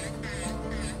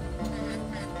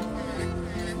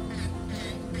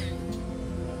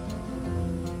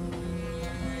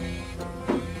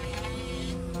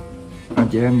 Anh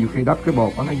chị em nhiều khi đắp cái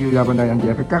bột nó dư ra bên đây, anh chị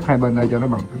em phải cắt hai bên đây cho nó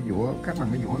bằng cái dũa, cắt bằng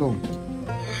cái dũa luôn,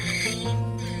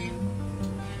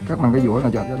 cắt bằng cái dũa là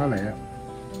cho nó lẹ.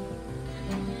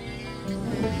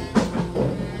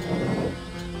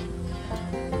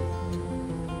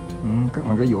 Cắt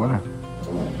bằng cái dũa nè.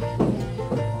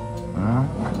 Đó.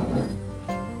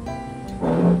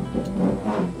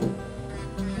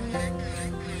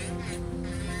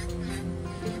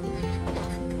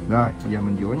 Rồi, bây giờ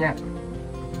mình dũa nha.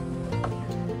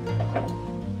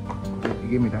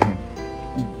 Give me that hand.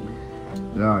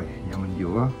 Rồi, giờ mình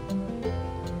dũa.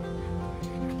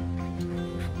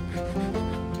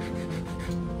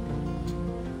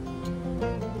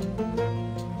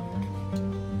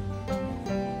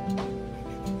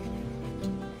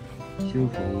 Sư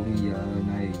phụ bây giờ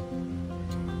này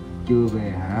chưa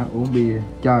về hả? Uống bia.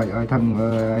 Trời ơi Thanh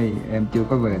ơi, em chưa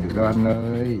có về được đâu anh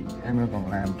ơi. Em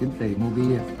còn làm kiếm tiền mua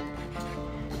bia.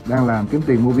 Đang làm kiếm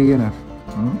tiền mua bia nè.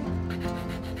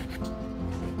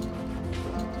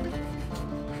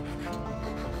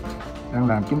 Đang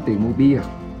làm kiếm tiền mua bia.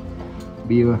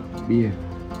 Bia.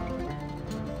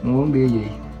 Muốn uống bia gì?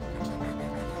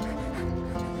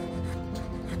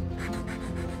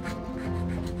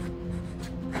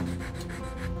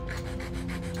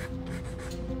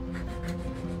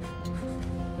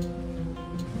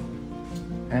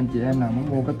 Anh chị em nào muốn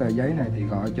mua cái tờ giấy này thì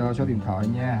gọi cho số điện thoại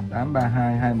nha,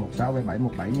 832 216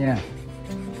 7717 nha.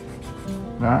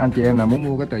 Đó, anh chị em nào muốn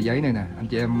mua cái tờ giấy này nè, anh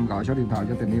chị em gọi số điện thoại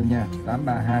cho Tình Yêu nha,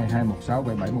 832 216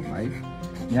 7717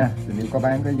 nha. Tình Yêu có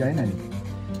bán cái giấy này.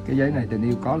 Cái giấy này Tình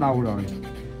Yêu có lâu rồi.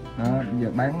 Đó,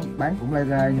 giờ bán cũng lai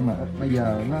rai, nhưng mà bây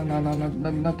giờ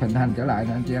nó thịnh hành trở lại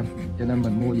nè anh chị em, cho nên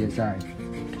mình mua về xài.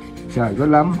 Xài good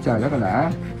lắm, xài rất là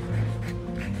đã.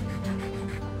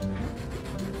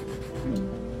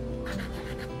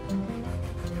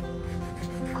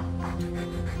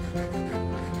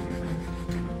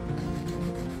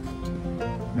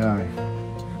 Rồi,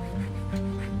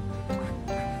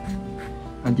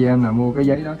 anh chị em nào mua cái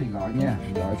giấy đó thì gọi nha,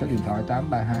 gọi số điện thoại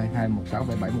 832 216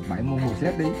 7717, mua một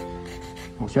set đi.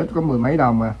 Một set có 10 mấy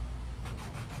đồng mà.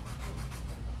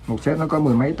 Một set nó có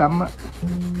 10 mấy tấm á.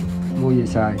 Mua về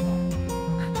xài.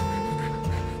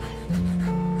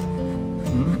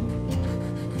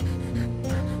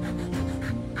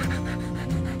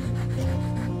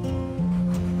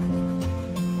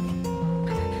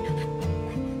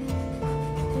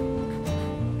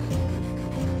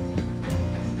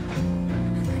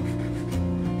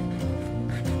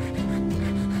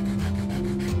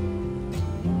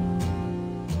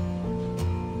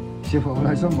 Sư phụ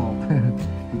là số 1.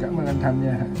 Cảm ơn anh Thanh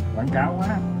nha, quảng cáo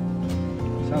quá.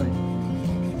 Sorry.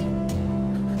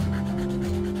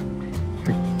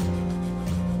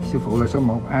 Sư phụ là số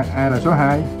 1, ai là số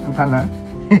 2? Anh Thanh hả?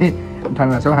 Anh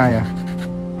Thanh là số 2 à?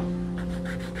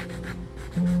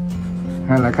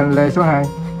 Hay là Khanh Lê số 2?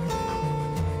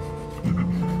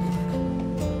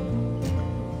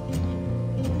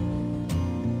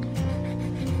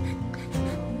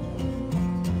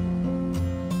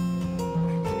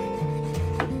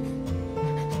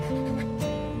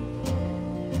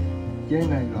 Giấy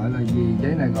này gọi là gì?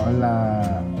 Giấy này gọi là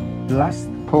blast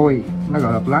foil, nó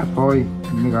gọi là blast foil,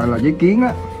 nó gọi là giấy kiến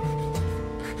á,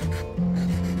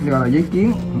 nó gọi là giấy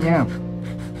kiến nha.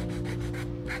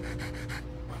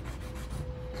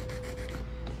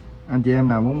 Anh chị em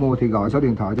nào muốn mua thì gọi số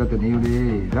điện thoại cho Tình Yêu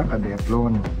đi, rất là đẹp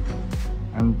luôn.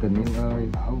 Anh Tình Yêu ơi,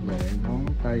 bảo vệ ngón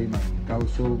tay bằng cao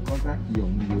su có tác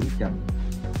dụng giữ chặt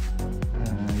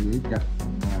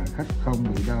mà khách không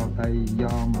bị đau tay do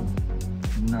mình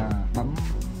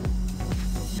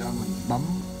bấm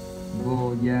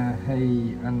vô da hay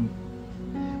anh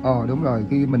Đúng rồi,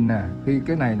 khi mình nè, khi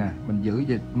cái này nè mình giữ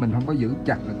vậy, mình không có giữ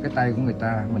chặt được cái tay của người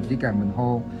ta, mình chỉ cần mình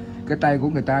hô cái tay của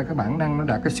người ta, cái bản năng nó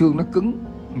đã, cái xương nó cứng.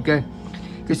 Ok,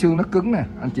 cái xương nó cứng nè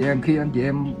anh chị em. Khi anh chị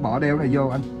em bỏ đeo này vô,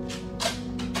 anh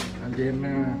chị em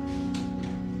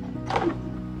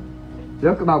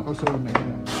rớt cái bao cao su này nè.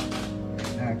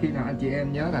 Khi nào anh chị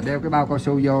em nhớ là đeo cái bao cao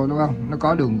su vô, đúng không, nó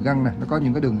có đường gân nè, nó có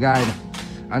những cái đường gai nè,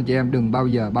 anh chị em đừng bao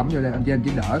giờ bấm vô đây. Anh chị em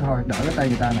chỉ đỡ thôi, đỡ cái tay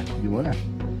người ta nè, dũa nè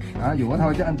đó, dũa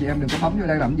thôi, chứ anh chị em đừng có bấm vô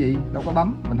đây làm gì, đâu có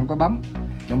bấm, mình không có bấm,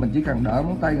 nhưng mình chỉ cần đỡ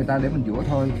móng tay người ta để mình dũa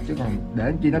thôi, chứ còn để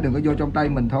anh chị nó đừng có vô trong tay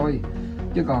mình thôi,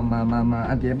 chứ còn mà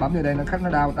anh chị em bấm vô đây nó khách nó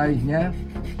đau tay nhé.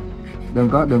 Đừng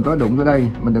có đụng vô đây,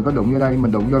 mình đừng có đụng vô đây,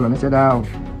 mình đụng vô là nó sẽ đau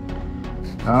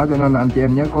đó. Cho nên là anh chị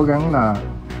em nhớ cố gắng là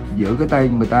giữ cái tay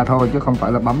người ta thôi, chứ không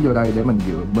phải là bấm vô đây để mình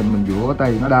dũa cái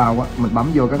tay nó đau quá, mình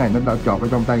bấm vô cái này nó đã chọt ở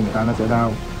trong tay người ta nó sẽ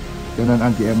đau. Cho nên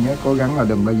anh chị em nhớ cố gắng là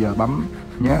đừng bao giờ bấm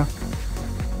nhé.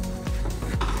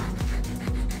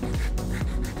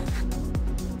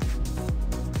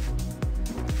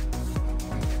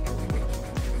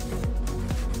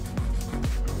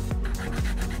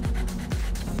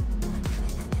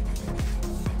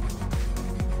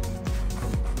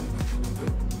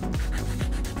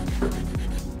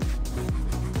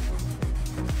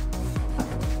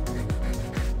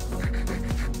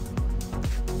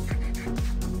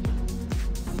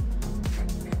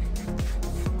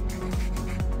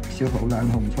 Sư phụ là anh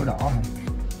hùng số đỏ hả?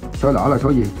 Số đỏ là số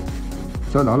gì?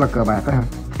 Số đỏ là cờ bạc đó hả?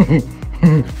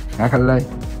 Hả Khanh Lê?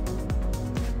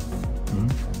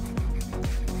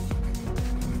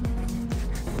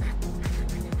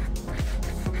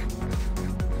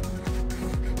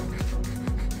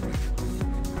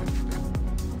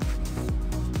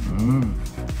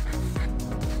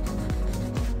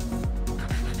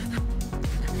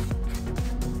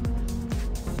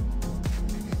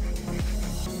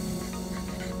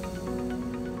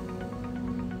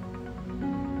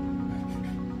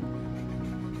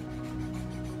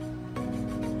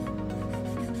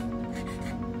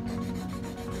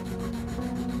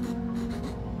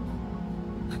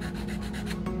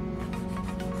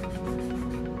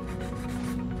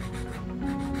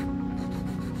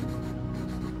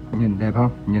 Nhìn đẹp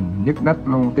không? Nhìn nhức nách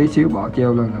luôn, tí xíu bỏ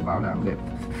treo lên là bảo đảm đẹp.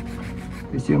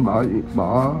 Tí xíu bỏ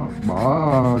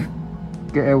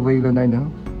cái LV lên đây nữa.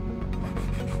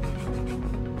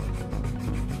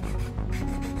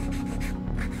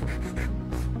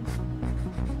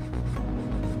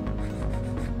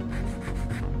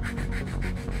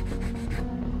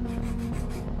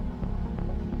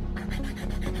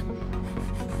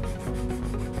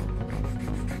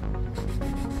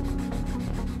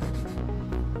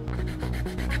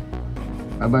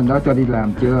 Ở bên đó cho đi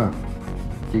làm chưa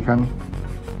chị Khanh?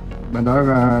 Bên đó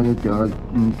ra chợ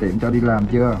tiệm cho đi làm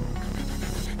chưa?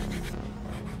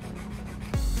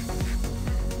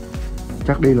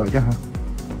 Chắc đi rồi chứ hả?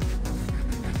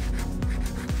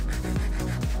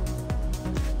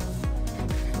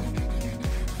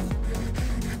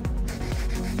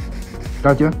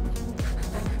 Cho chưa?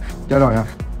 Cho rồi hả?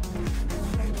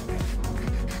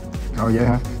 Rồi vậy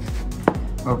hả?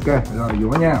 Ok, rồi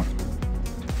dũa nha.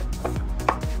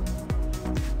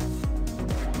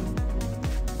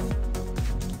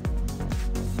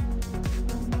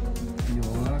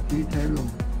 Khí thế luôn.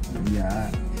 Dạ.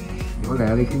 Dỗ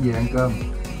lẹ đi, cái gì ăn cơm.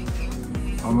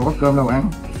 Còn có cơm đâu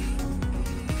ăn.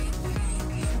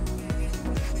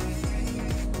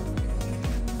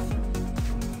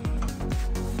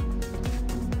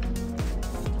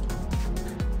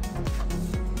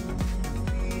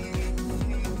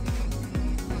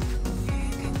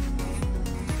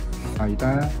 Thầy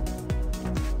ta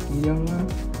dân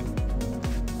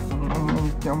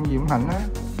trong Diễm Hạnh á.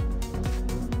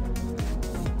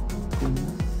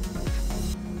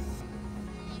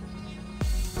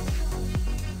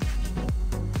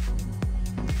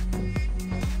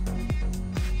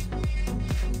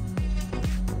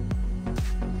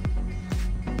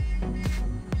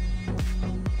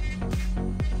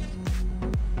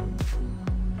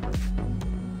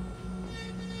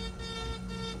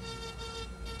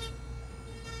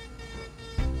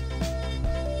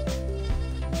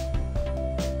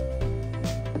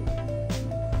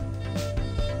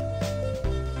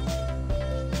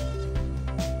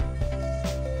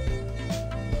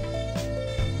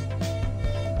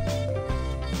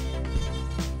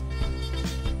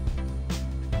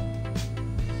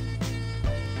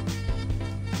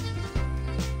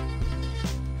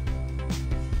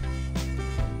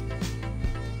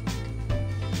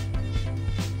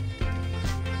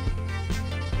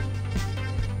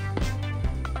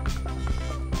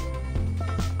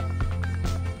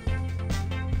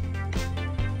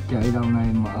 Chạy đầu này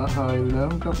mở hơi lớn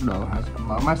tốc độ hả?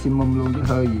 Mở maximum luôn chứ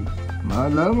hơi gì, mở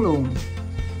lớn luôn,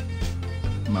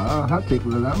 mở hết thiệt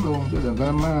là lớn luôn chứ đừng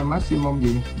có maximum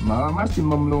gì, mở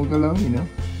maximum luôn cái lớn gì nữa,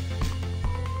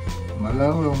 mở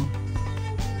lớn luôn.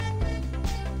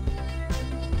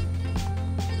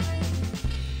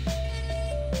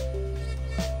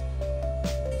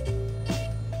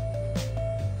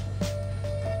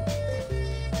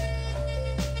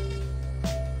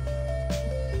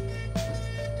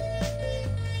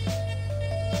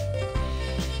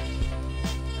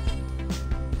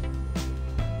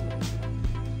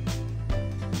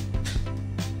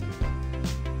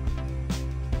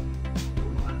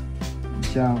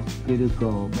 Sao cuticle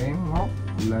bén móc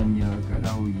là nhờ cái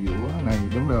đầu dũa này?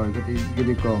 Đúng rồi, cái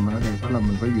cuticle mà nó đẹp đó là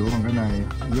mình phải dũa bằng cái này,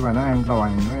 nhưng mà nó an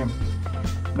toàn nữa em,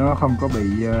 nó không có bị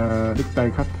đứt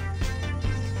tay khách.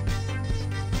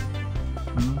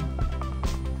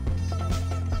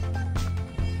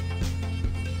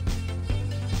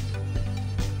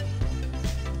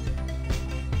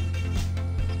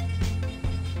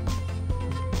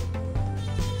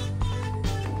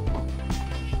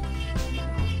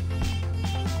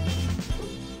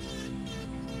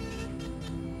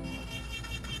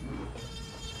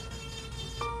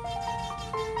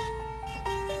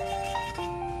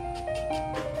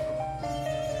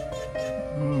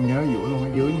 Nhớ dũa luôn ở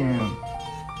dưới nha.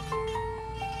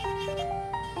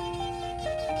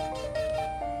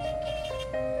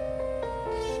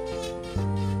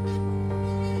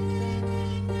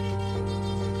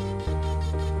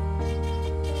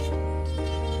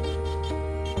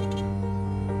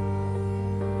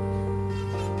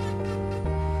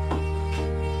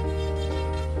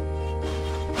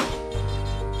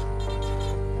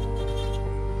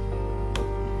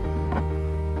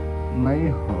 Máy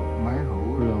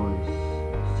hũ rồi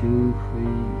sư phi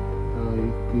ơi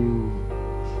kêu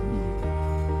gì?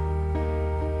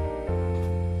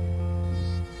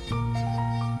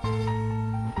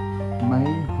 Máy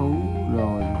hú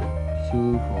rồi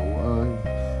sư phụ ơi.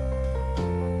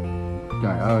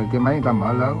 Trời ơi, cái máy người ta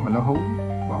mở lớn mà nó hú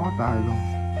bó tay luôn.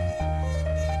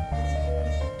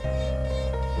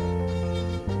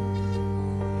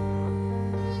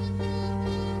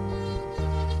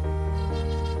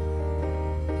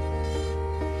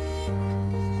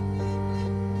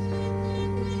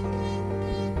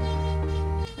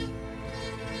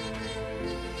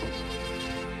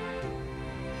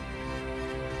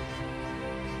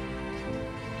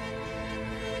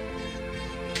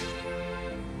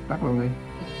 Tắt luôn đi.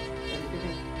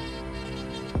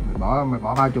 Mày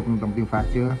bỏ 30 đồng tiền phạt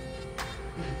chưa?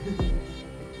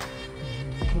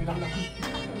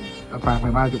 Tao phạt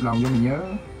mày 30 đồng cho mày nhớ.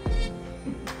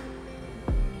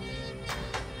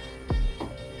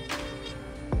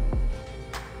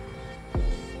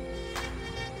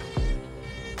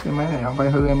 Cái máy này không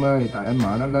phải hư em ơi, tại anh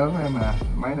mở nó lớn em à.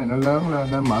 Máy này nó lớn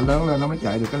lên, nó mở lớn lên nó mới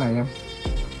chạy được cái này em.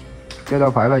 Chứ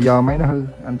đâu phải là do máy nó hư.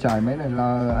 Anh xài máy này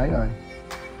lo ấy rồi.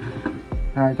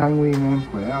 2 tháng nguyên em,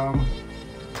 khỏe không?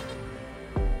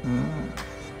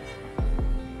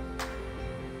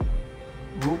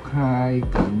 Vuốt 2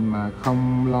 cạnh mà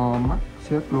không lo mắc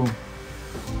xếp luôn.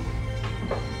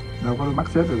 Đâu có mắc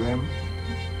xếp được em.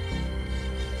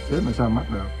 Xếp mà sao mắc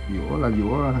được? Vũa là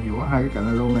vũa 2 cái cạnh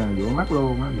này luôn nè, vũa mắc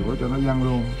luôn á, vũa cho nó văng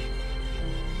luôn.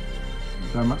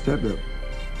 Sao mắc xếp được?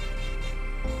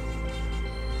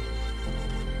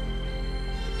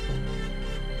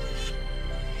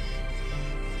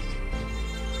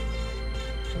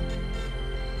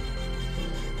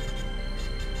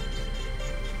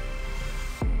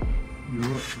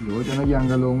 Vũa cho nó văng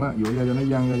ra luôn á, vũa ra cho nó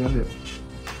văng ra cho nó đẹp.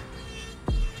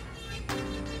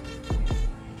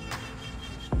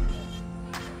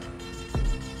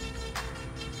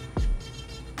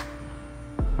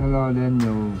 Hello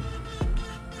Daniel.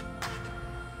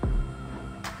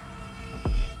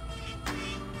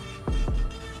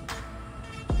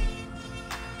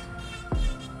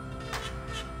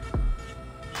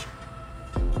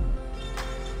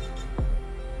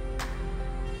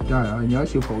 Trời ơi, nhớ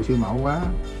sư phụ sư mẫu quá.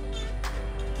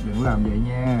 Đừng làm vậy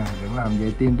nha, đừng làm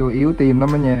vậy, tim tôi yếu tim lắm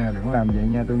đó nha, đừng làm vậy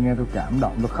nha, tôi nghe tôi cảm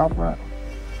động tôi khóc á.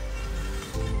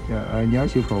 Trời ơi, nhớ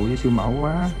sư phụ với sư mẫu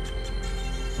quá.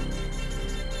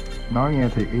 Nói nghe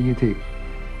thiệt y như thiệt.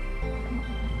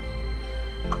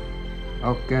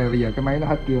 Ok, bây giờ cái máy nó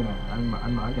hết kêu nè,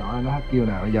 anh mở nhỏ nó hết kêu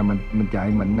nè, bây giờ mình chạy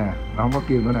mịn nè, nó không có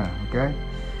kêu nữa nè, ok.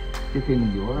 Trước khi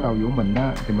mình vũa cái đầu vũa mình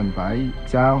á thì mình phải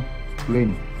sao?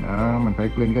 Clean. Đó, mình phải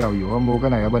clean cái đầu vũa. Mua cái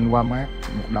này ở bên Walmart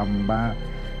 1 đồng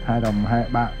 2 đồng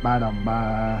 3 đồng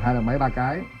 2 đồng mấy 3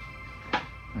 cái.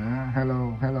 Đó, hello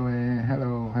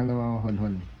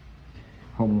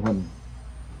Huỳnh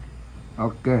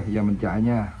Ok, giờ mình chạy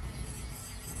nha.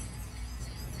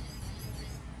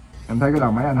 Em thấy cái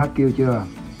đầu máy anh hết kêu chưa?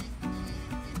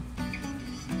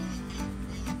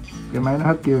 Cái máy nó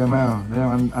hết kêu em thấy không? Thấy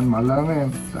không? Anh mở lớn đó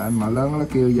em. Tại anh mở lớn nó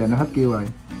kêu, giờ nó hết kêu rồi.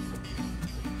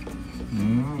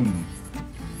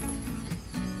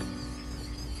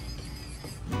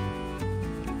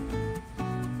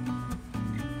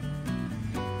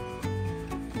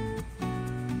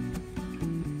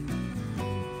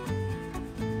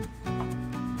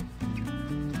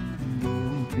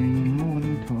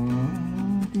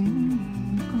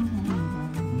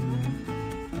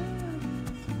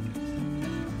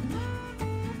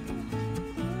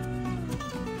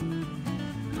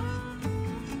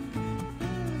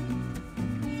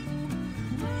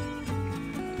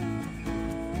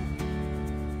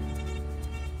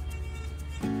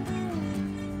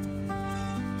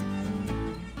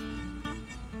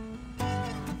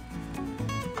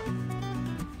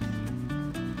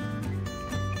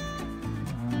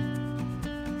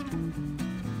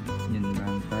 Nhìn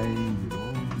bàn tay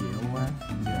dẻo dẻo quá.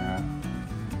 Dạ.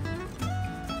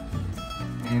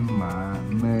 Em mà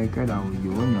mê cái đầu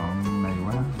dũa nhọn này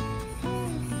quá.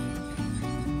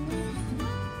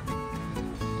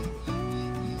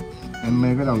 Em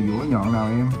mê cái đầu dũa nhọn nào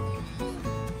em?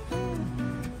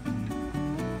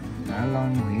 Dạ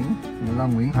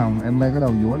Loan Nguyễn Hồng, em mê cái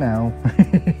đầu dũa nào?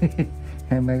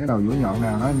 Em mê cái đầu dũa nhọn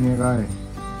nào nói nghe coi.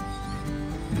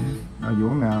 Đầu dũa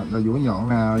nào, đầu dũa nhọn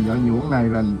nào, đầu dũa này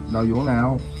là đầu dũa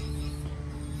nào?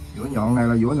 Dũa nhọn này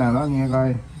là dũa nào đó nghe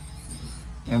coi.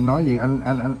 Em nói gì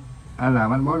anh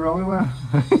làm anh bối rối quá.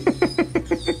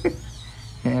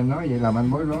 Em nói vậy làm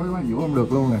anh bối rối quá, dũa không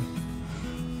được luôn nè.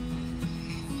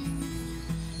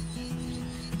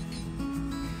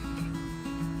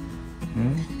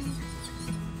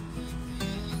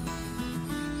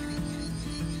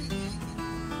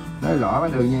 Nói rõ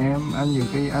mới được nha em. Anh nhiều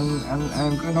khi em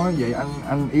cứ nói vậy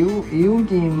anh yếu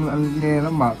chứ em, anh nghe nó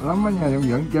mệt lắm á nha, em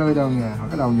vẫn chơi đâu nha.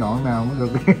 Cái đầu nhọn nào mới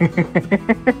được.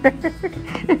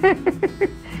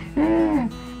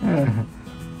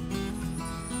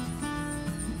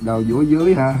 Đầu dũa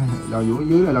dưới hả? Đầu dũa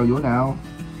dưới là đầu dũa nào?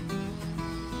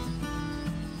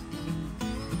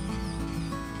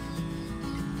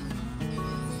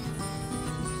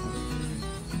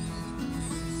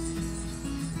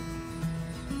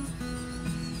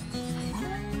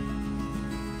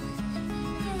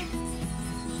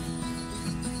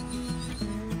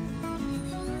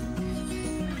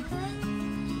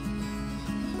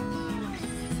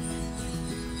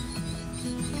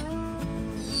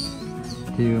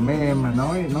 Thì mấy em mà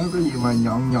nói cái gì mà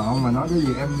nhọn mà nói cái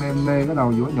gì em mê cái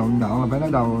đầu dũa nhọn là phải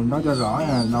nói đầu nói cho rõ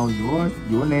nha, đầu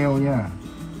dũa neo nha.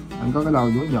 Anh có cái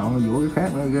đầu dũa nhọn dũa cái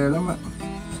khác nữa ghê lắm á.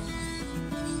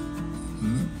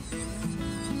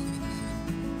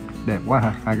 Đẹp quá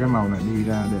hả? Hai cái màu này đi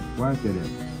ra đẹp quá trời đẹp.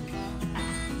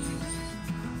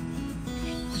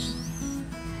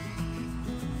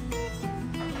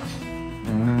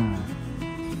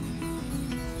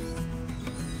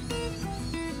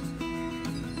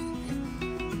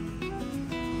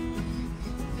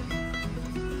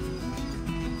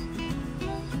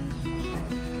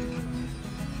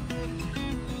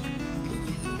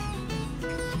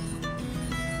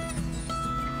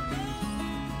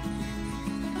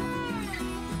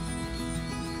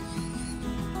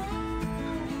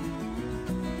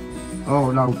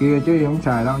 Ồ, đầu kia chứ em không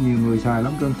xài đâu, nhiều người xài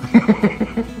lắm cưng.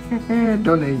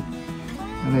 Tony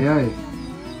ơi,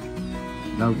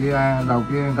 đầu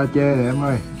kia người ta chê rồi em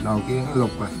ơi, đầu kia nó lục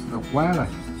rồi, lục quá rồi,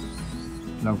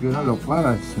 đầu kia nó lục quá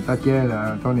rồi, người ta chê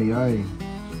là Tony ơi.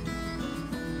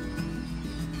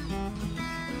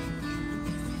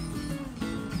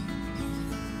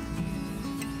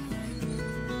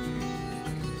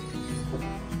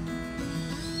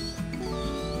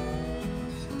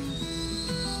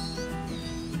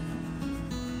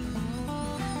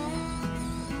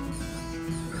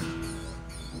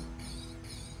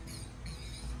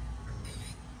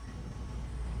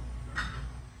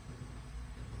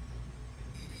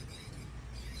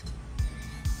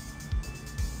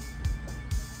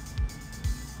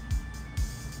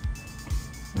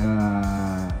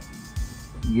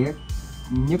 Ghét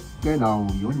nhất cái đầu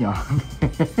dũa nhọn.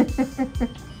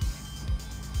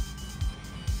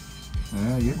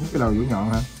 Ghét nhất cái đầu dũa nhọn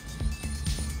hả?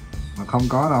 Mà không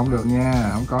có là không được nha,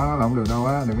 không có nó là không được đâu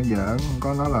á, đừng có giỡn, không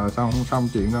có nó là xong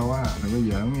chuyện đâu á, đừng có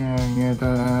giỡn nha, nghe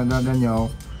Daniel,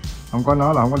 không có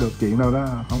nó là không có được chuyện đâu đó,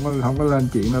 không có lên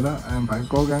chuyện đâu đó, em phải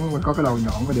cố gắng phải có cái đầu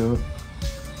nhọn mới được,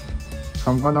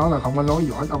 không có nó là không có nối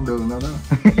dõi tông đường đâu đó.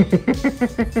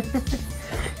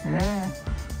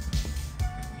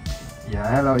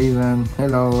 Dạ hello Ivan,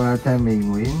 hello Tammy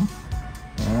Nguyễn,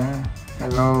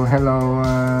 Hello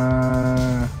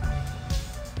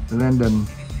Landon.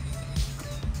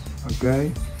 Ok,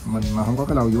 mình mà không có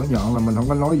cái đầu dũa nhọn là mình không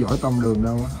có nói giỏi tông đường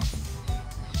đâu á.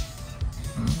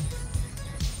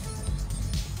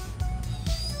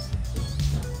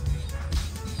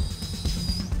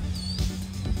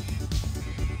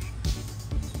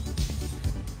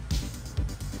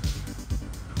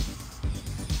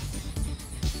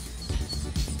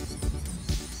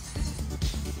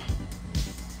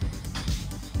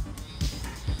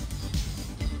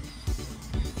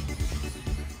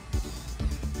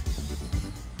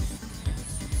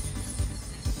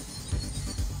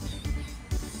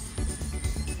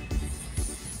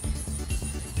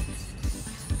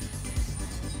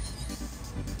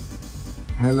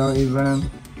 Hello Ivan,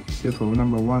 sư phụ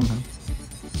number one hả?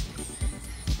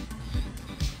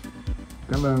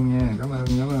 Cảm ơn nha,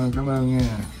 cảm ơn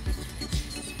nha.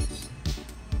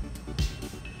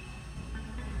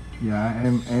 Dạ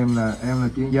em là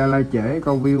chuyên gia lai trễ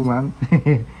câu view mà anh.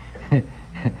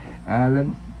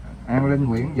 An Linh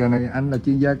Nguyễn, giờ này anh là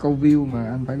chuyên gia câu view mà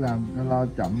anh phải lo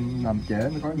chậm làm trễ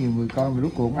mới có nhiều người coi mà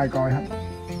rốt cuộc không ai coi hết.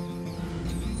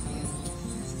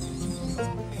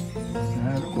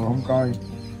 Rốt cuộc không coi.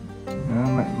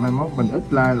 Mai mốt mình ít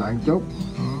like lại một chút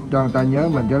cho người ta nhớ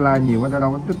mình, cho like nhiều quá người ta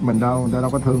đâu có thích mình đâu, người ta đâu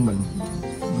có thương mình,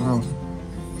 đúng không?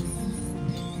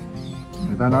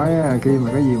 Người ta nói khi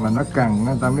mà cái gì mà nó cần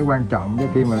người ta mới quan trọng, chứ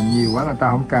khi mà nhiều quá người ta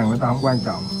không cần, người ta không quan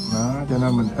trọng đó, cho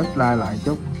nên mình ít like lại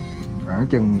chút, khoảng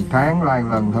chừng tháng like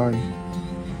lần thôi.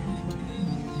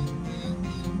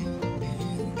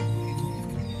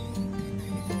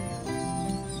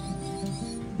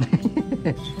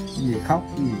 Gì khóc,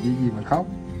 cái gì mà khóc?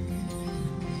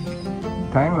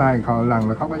 Tháng like hồi lần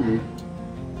là khóc cái gì?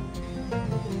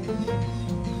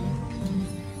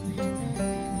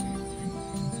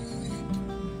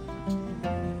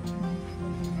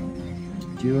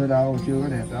 Chưa đâu, chưa có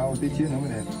đẹp đâu, tí xíu nữa mới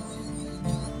đẹp.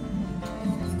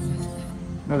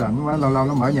 Nó rảnh quá, lâu lâu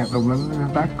nó mở nhạc đùng lên nó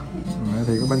tắt.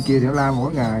 Thì cái bên kia thì nó la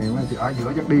mỗi ngày, thì ở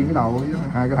giữa chắc điên cái đầu với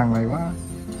hai cái thằng này quá.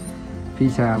 Khi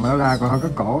xà mà nó la còn hơi có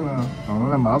cổ nữa.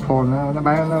 Còn nó mở phone,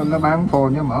 nó bán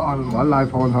phone chứ mở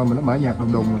live phone thôi mà nó mở nhạc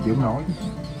đùng mà chịu không nổi.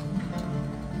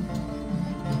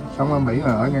 Sống ở Mỹ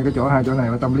mà ở ngay cái chỗ hai chỗ này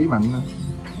là tâm lý mạnh nữa.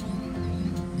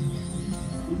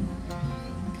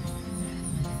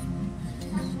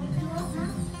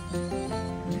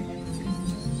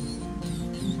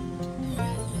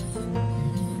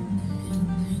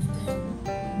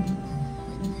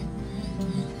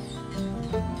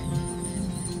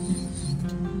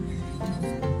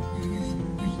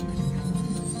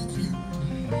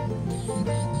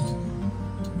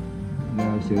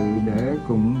 Sự để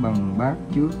cùng bằng bát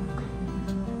trước.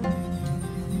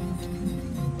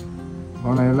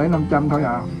 Con này lấy 500 thôi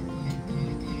à.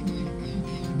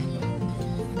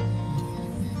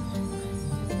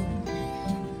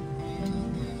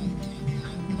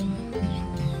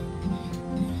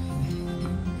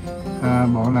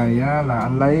 Bộ này á, là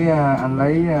anh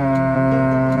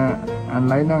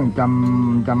lấy nó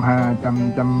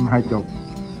 120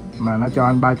 mà nó cho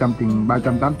anh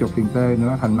 380 tiền tê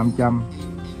nữa thành 500.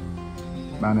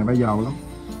 Bà này bà giàu lắm.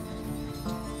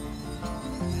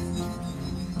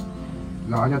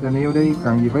 Gọi cho tình yêu đi,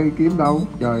 cần gì phải kiếm đâu.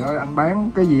 Trời ơi, anh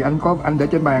bán cái gì anh để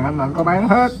trên bàn anh có bán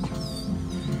hết.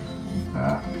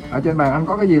 Ở trên bàn anh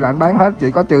có cái gì là anh bán hết,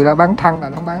 chỉ có trừ ra bán thăng là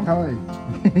anh không bán thôi.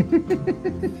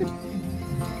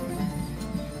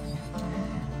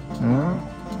 Đó.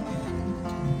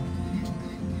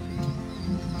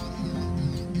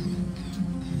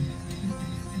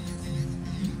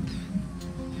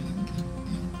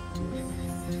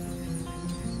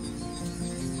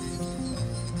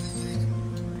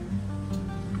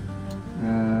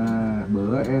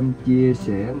 Bữa em chia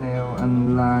sẻ nail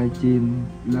anh live stream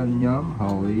lên nhóm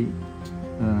hội,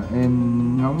 em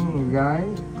ngóng gái,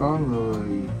 có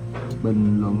người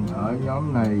bình luận ở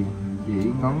nhóm này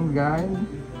chỉ ngóng gái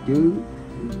chứ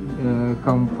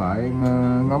không phải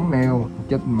ngóng nail.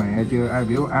 Chết mẹ chưa,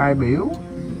 ai biểu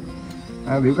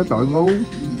cái tội ngu.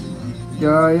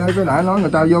 Trời ơi, cái đã nói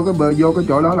người ta vô cái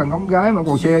chỗ đó là ngóng gái mà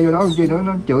còn xe vô đó làm chi nữa,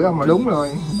 nó chửi ông mà đúng rồi.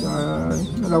 Trời ơi,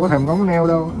 nó đâu có thèm ngóng nail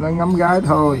đâu, nó ngắm gái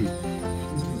thôi.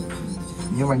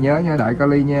 Nhưng mà nhớ nha đại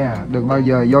Kali nha, đừng bao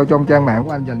giờ vô trong trang mạng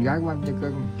của anh giành gái của anh cho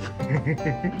cưng.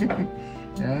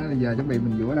 Bây giờ chuẩn bị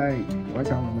mình vũa đây, vũa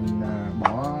xong mình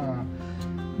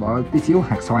bỏ tí xíu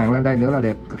hạt xoàn lên đây nữa là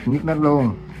đẹp cực nhất nét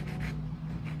luôn.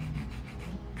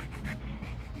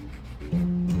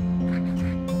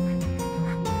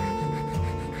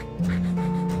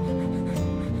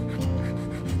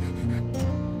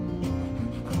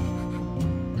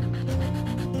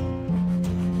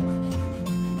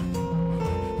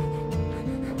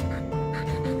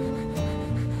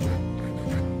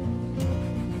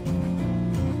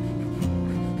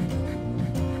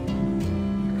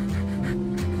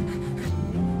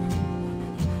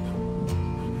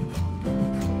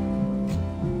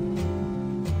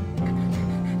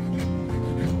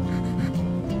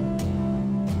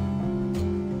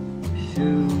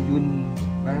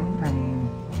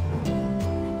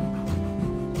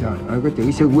 Có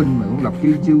chữ sư huynh mà cũng đọc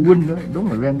chữ sư huynh đó,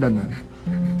 đúng là random rồi.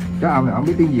 Cái ông này không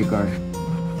biết tiếng Việt rồi.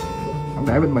 Ông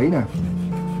để bên Mỹ nè.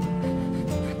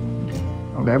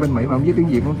 Ông để bên Mỹ mà không viết tiếng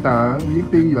Việt, không tờ viết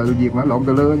tiếng là Việt mà lộn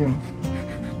tờ lưa chứ.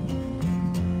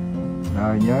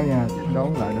 Rồi nhớ nha, chỉnh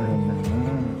đốn lại đội hình này.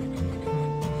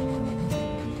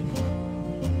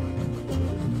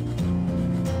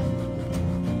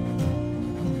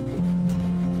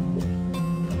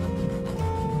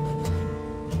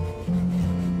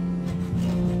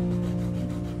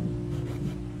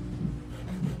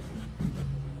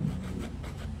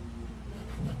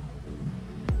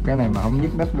 Cái này mà không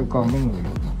nhức nách đứa con mấy người.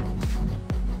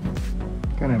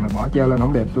 Cái này mà bỏ treo lên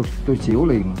không đẹp tôi xỉu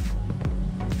liền.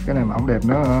 Cái này mà không đẹp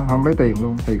nữa không lấy tiền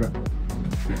luôn thiệt á.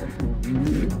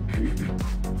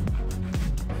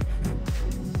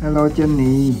 Hello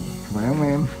Jenny, khỏe không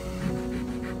em?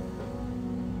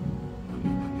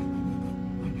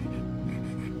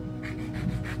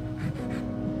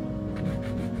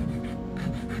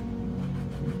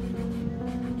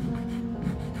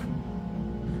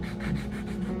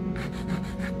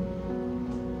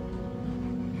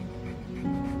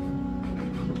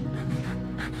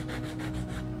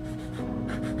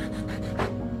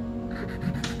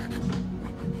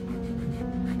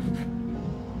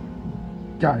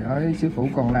 Trời ơi, sư phụ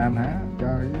còn làm hả?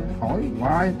 Trời, hỏi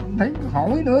hoài, thấy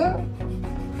hỏi nữa.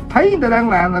 Thấy người ta đang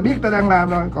làm là biết ta đang làm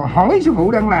rồi, còn hỏi sư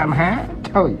phụ đang làm hả?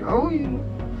 Trời ơi.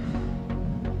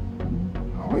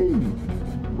 Hỏi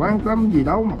quan tâm gì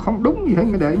đâu mà không đúng gì hết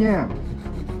người đệ nha.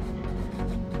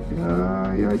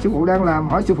 Trời ơi, sư phụ đang làm,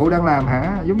 hỏi sư phụ đang làm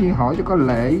hả? Giống như hỏi cho có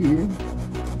lệ gì đó.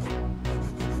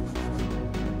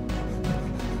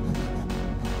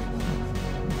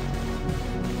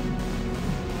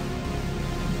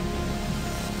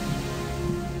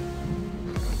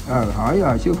 Hỏi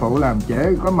rồi sư phụ làm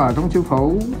trễ có mời không sư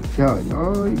phụ? Trời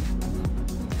ơi,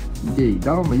 gì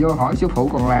đó mà vô hỏi sư phụ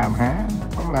còn làm hả?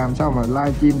 Không làm sao mà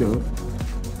live stream được.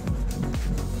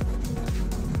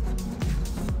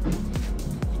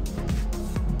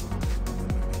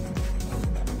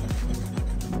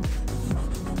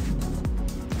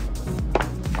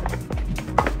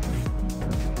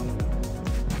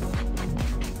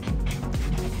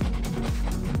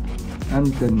 Anh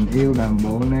Tình Yêu làm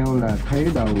bộ nail là thấy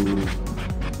đầu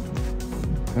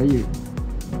thấy gì?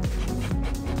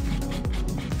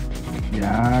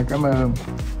 Dạ cảm ơn.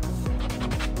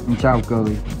 Sao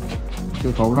cười?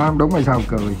 Sư phụ nói đúng hay sao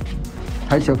cười?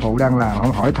 Thấy sư phụ đang làm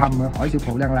không hỏi thăm, hỏi sư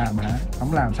phụ đang làm hả?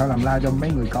 Không làm sao làm like cho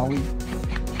mấy người coi,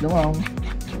 đúng không?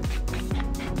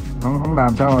 Không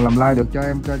làm sao mà làm like được cho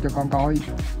em, cho con coi.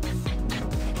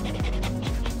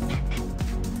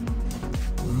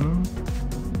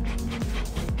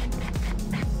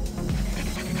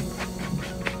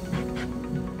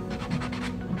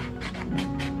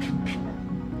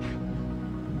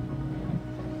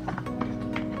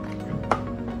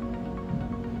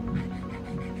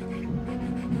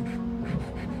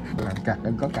 Cặt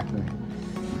em có cặt rồi.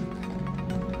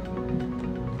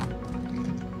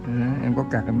 Em có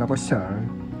cặt em đâu có sợ.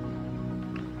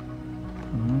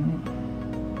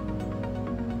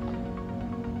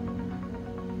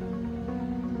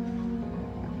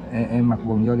 Em mặc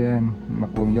quần vô đi em, mặc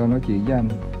quần vô nói chuyện với anh.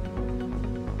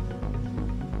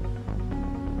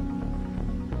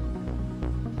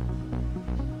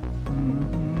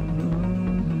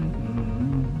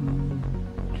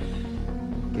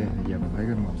 Giờ mình lấy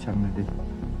cái màu xanh này đi,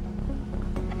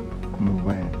 màu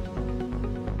vàng.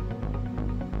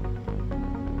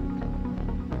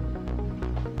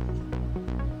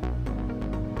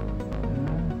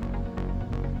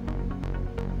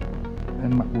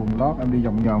 Em mặc quần lót em đi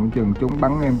vòng vòng trường chúng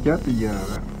bắn em chết bây giờ.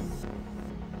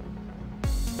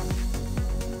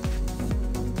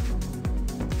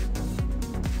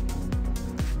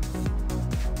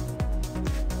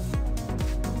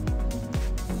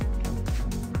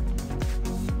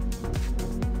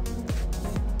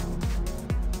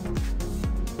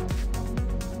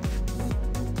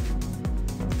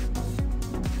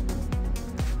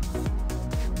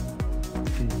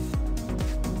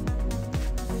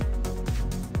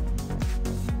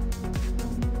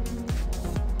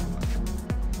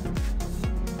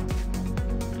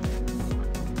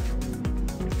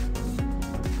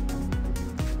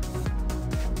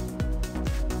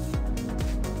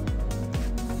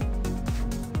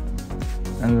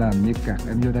 Anh làm như cặt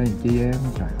em vô đây làm chi em?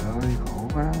 Trời ơi khổ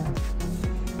quá.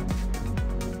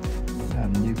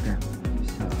 Làm như cặt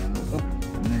sợ úp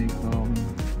này con.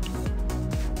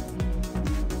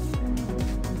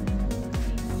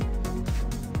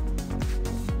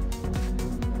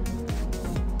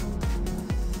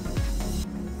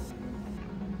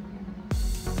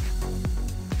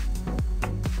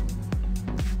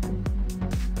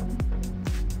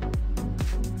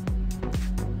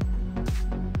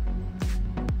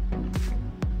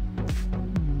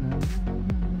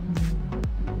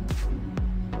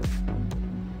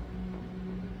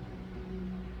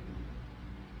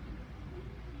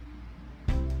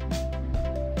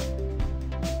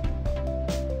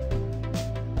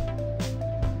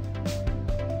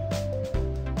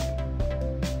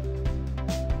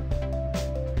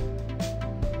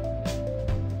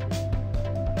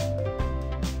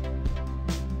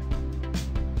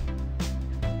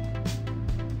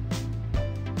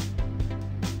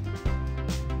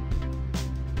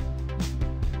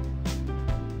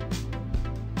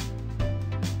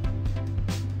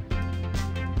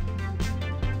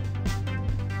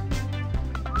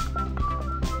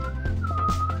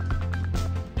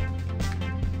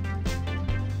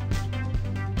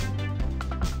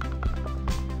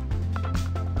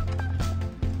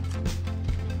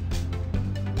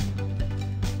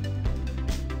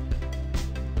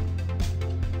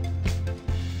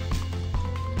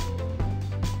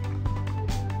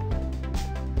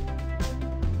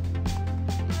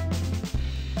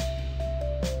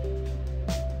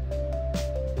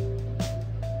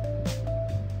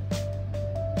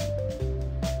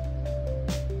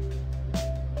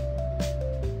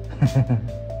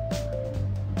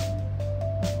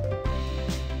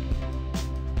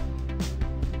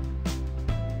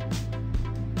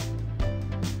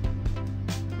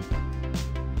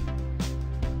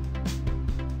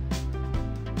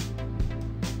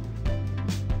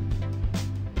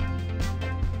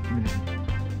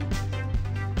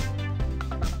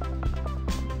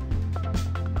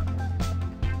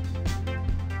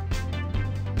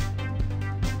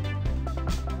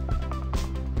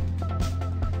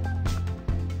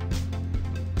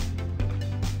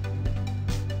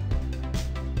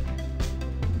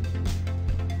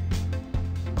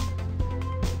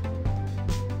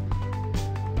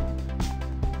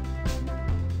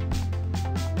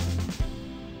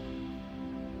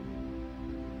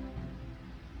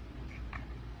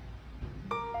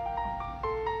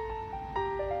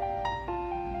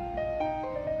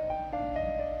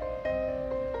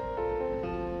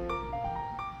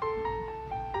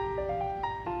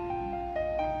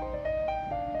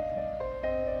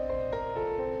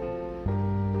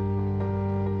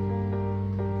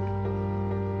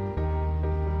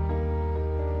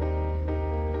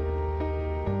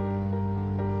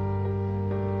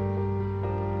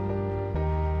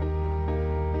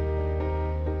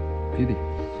 Beauty.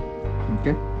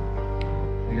 Okay.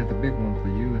 I got the big one for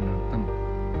you and a thumb.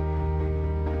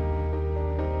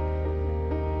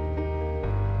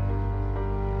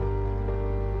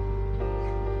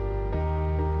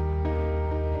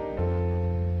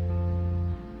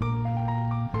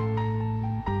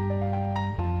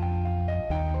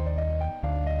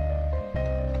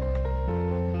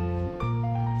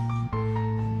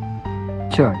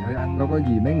 Trời ơi, anh đâu có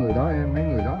gì mấy người đó em, mấy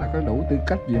người đó là có đủ tư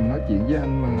cách gì mà nói chuyện với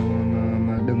anh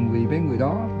mà đừng vì mấy người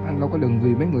đó, anh đâu có đừng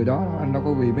vì mấy người đó đâu, anh đâu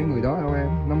có vì mấy người đó đâu em,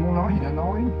 nó muốn nói thì nó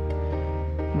nói,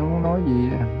 nó muốn nói gì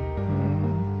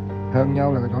hơn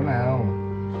nhau là chỗ nào,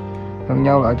 hơn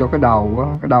nhau là ở chỗ cái đầu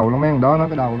á, cái đầu nó mấy thằng đó nó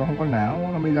cái đầu nó không có não,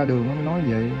 nó mới ra đường nó nói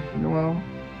vậy, đúng không?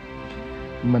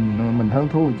 Mình hơn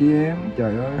thua chi em,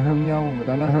 trời ơi, hơn nhau, người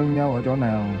ta nói hơn nhau ở chỗ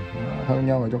nào, hơn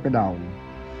nhau ở chỗ cái đầu.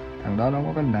 Thằng đó nó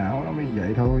có cái não nó mới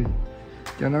vậy thôi,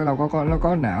 cho nó đâu nó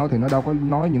có não thì nó đâu có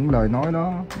nói những lời nói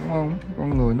đó, đúng không?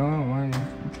 Con người nó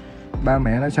ba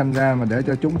mẹ nó sanh ra mà để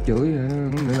cho chúng chửi,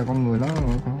 nghĩa là con người nó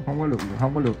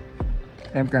không có được.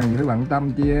 Em cần gì phải bận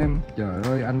tâm chi em, trời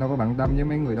ơi, anh đâu có bận tâm với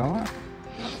mấy người đó.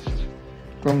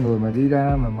 Con người mà đi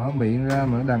ra mà mở miệng ra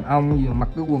mà đàn ông gì mặc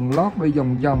cái quần lót đi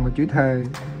vòng vòng mà chửi thề,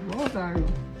 bó tay.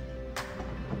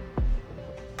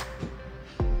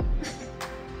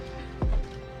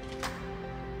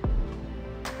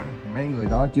 Mấy người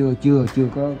đó chưa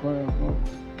có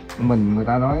người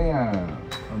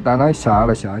ta nói sợ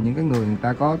là sợ những cái người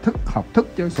ta có học thức,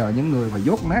 chứ sợ những người mà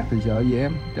dốt nát thì sợ gì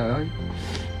em, trời ơi.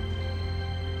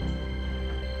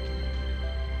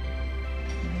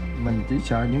 Mình chỉ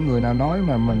sợ những người nào nói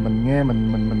mà mình nghe,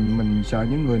 mình sợ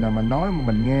những người nào mà nói mà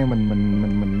mình nghe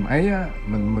mình ấy á,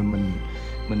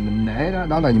 mình nể đó,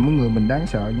 đó là những người mình đáng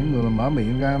sợ, những người mà mở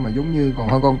miệng ra mà giống như còn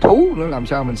hơn con thú nữa, làm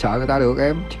sao mình sợ người ta được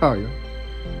em, trời ơi.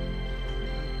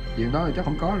 Chuyện đó thì chắc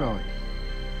không có rồi.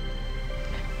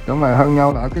 Đúng là hơn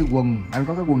nhau là ở cái quần, anh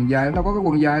có cái quần dài, nó đâu có cái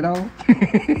quần dài đâu.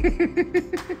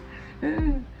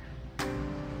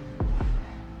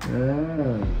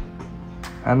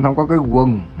 Anh không có cái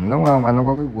quần, đúng không? Anh không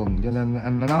có cái quần cho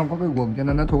nên nó không có cái quần cho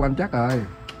nên nó thua anh chắc rồi.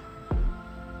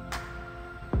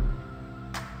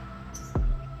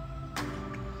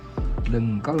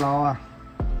 Đừng có lo,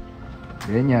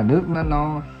 để nhà nước nó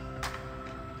no.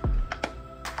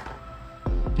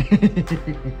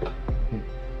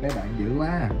 Mấy bạn dữ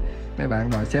quá, mấy bạn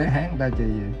đòi xé háng ta chi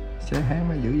vậy? Xé háng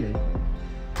mới dữ vậy.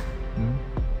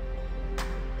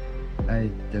 Đây,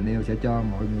 Tinh Yeu sẽ cho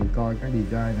mọi người coi cái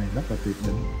design này rất là tuyệt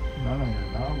đỉnh.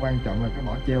 Nó quan trọng là cái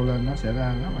mỏ treo lên nó sẽ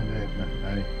ra rất là đẹp.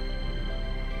 Đây.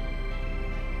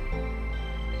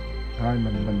 Thôi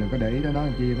mình đừng có để ý nó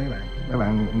làm chi mấy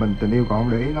bạn mình Tinh Yeu còn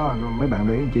không để ý nó, mấy bạn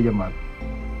để ý làm chi cho mệt.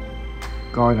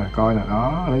 Coi nè,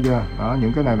 đó, thấy chưa? Đó,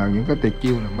 những cái này là những cái tuyệt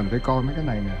chiêu là mình phải coi mấy cái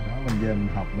này nè, đó, mình về mình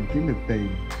học mình kiếm được tiền,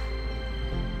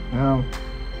 thấy không?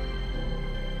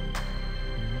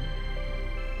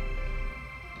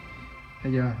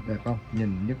 Thấy chưa? Đẹp không?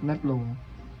 Nhìn nhức nách luôn.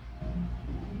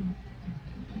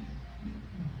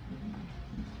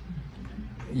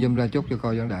 Zoom ra chút cho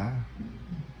coi cho đã.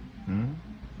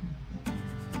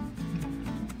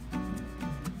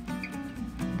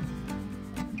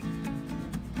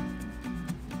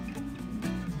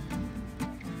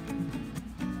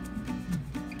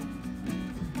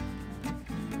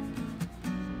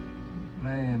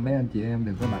 Mấy anh chị em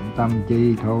đừng có bận tâm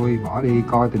chi, thôi bỏ đi,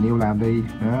 coi Tinh Yeu làm đi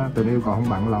đó. Tinh Yeu còn không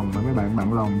bận lòng mà mấy bạn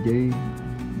bận lòng chi,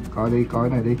 coi đi, coi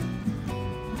này đi.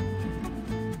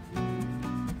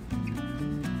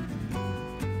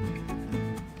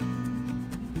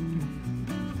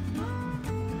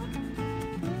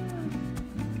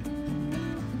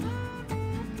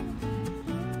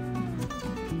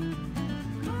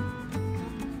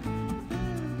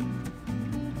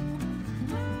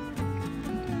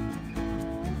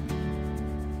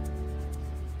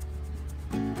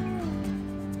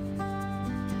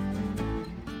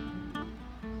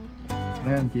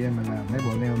 Mấy anh chị em mà làm mấy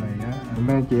bộ nail này á,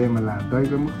 mấy anh chị em mà làm tới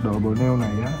cái mức độ bộ nail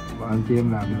này á, và anh chị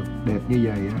em làm được đẹp như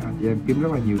vậy á, anh chị em kiếm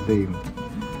rất là nhiều tiền.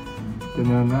 Cho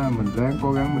nên á, mình ráng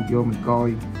cố gắng mình vô mình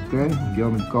coi, mình vô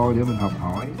mình coi để mình học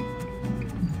hỏi.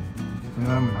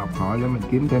 Mình học hỏi để mình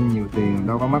kiếm thêm nhiều tiền,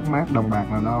 đâu có mất mát đồng bạc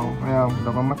nào đâu, phải không?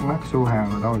 Đâu có mất mát xu hàng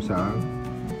nào đâu sợ.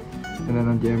 Cho nên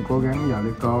anh chị em cố gắng vào đi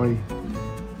coi,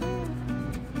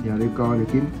 để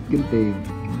kiếm tiền,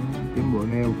 kiếm bộ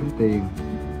nail kiếm tiền.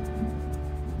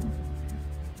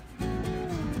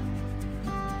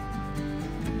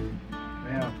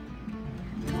 Thấy không?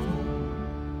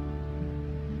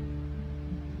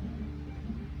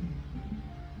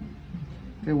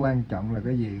 Cái quan trọng là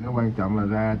cái gì? Cái quan trọng là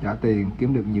ra trả tiền,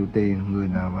 kiếm được nhiều tiền. Người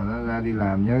nào mà nó ra đi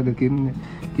làm nhớ để kiếm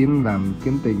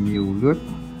tiền nhiều rất.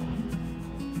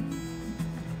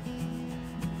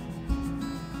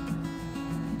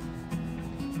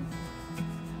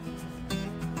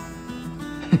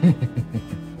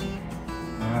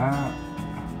 Đó.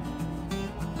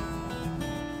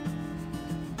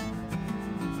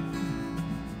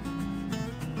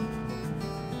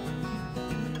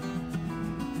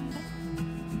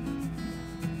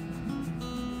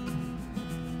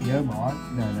 Nhớ bỏ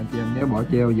nè anh chị em, nhớ bỏ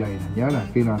treo giày nè, nhớ nè,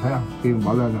 khi nào thấy không, khi mà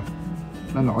bỏ lên nè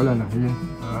nó nổi lên nè, thấy chưa?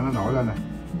 Nó nổi lên nè,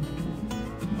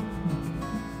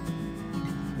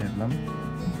 đẹp lắm.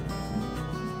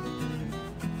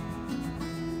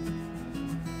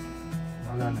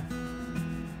 Bỏ lên nè,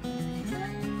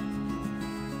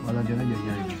 bỏ lên cho nó dày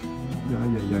nè, cho nó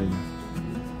dày nè.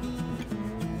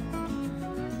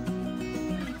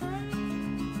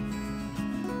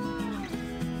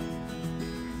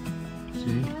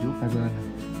 Vuốt hai bên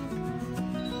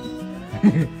nè.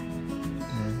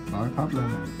 Bỏ thóp lên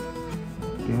nè,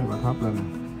 kéo bỏ thóp lên nè.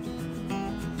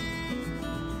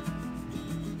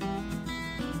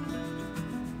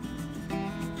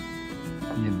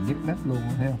 Nhìn nhức nách luôn,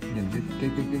 thấy không? Nhìn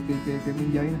cái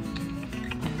miếng giấy đó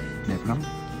đẹp lắm.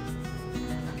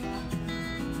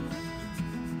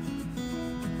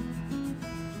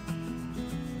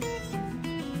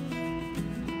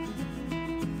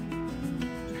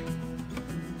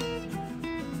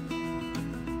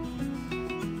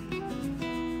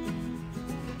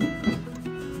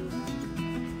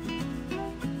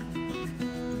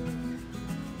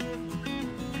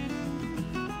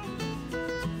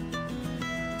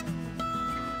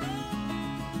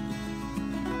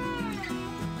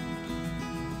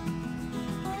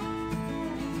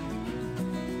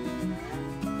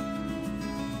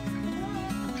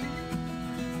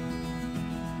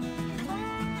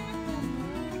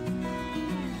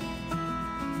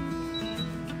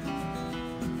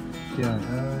 Trời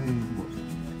ơi,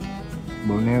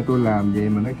 bộ nail tôi làm vậy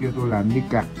mà nó kêu tôi làm như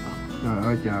cặt. Trời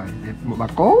ơi trời, đẹp một bà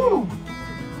cố luôn.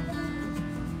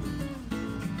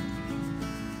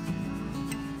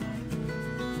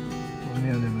 Bộ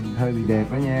nail này mình hơi bị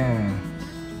đẹp đó nha.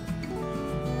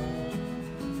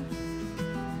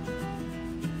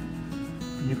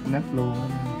 Nhức nách luôn.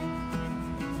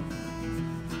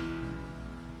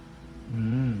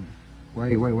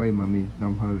 Quay mà mình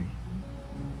đồng hơi.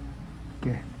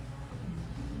 Ok.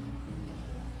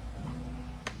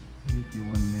 If you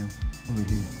want nail over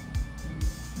here.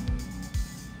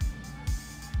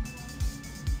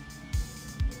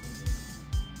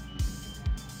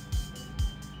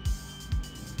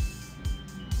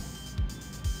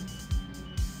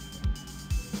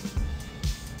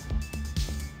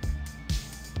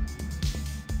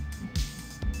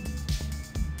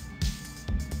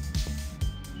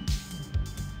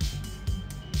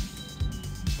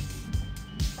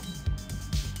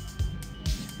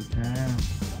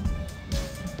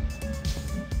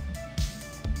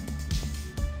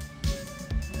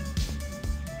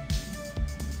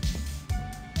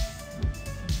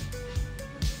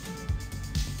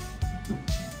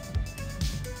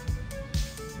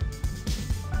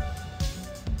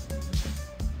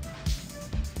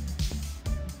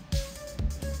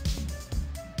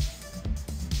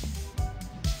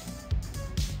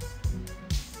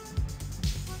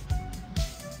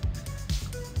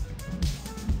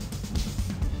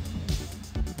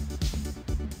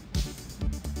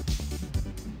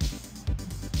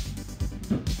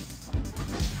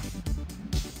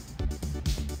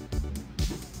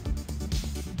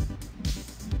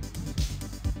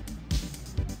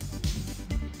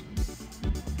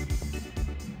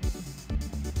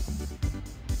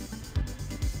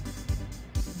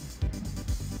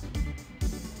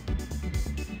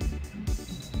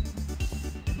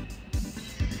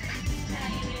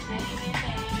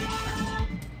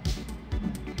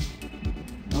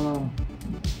 Hello.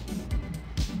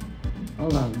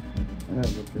 Hello.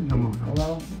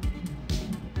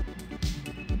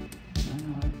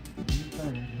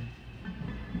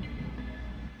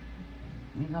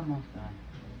 Come on.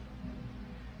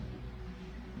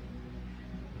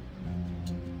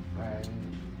 Right.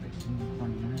 It's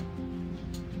fun, right?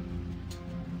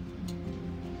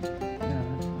 Yeah,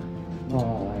 that's fine.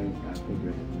 Oh, I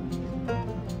figured it.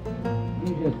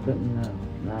 You just couldn't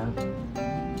laugh.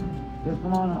 Just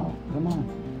come on out. Come on.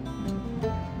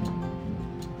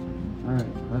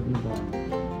 Alright, love you, bye.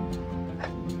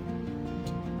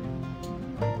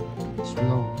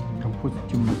 Slow, don't put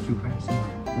too fast.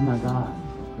 Oh my god.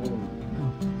 Good.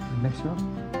 Next up.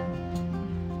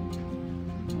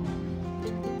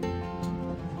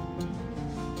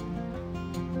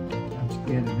 I'm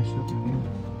scared to mess up again.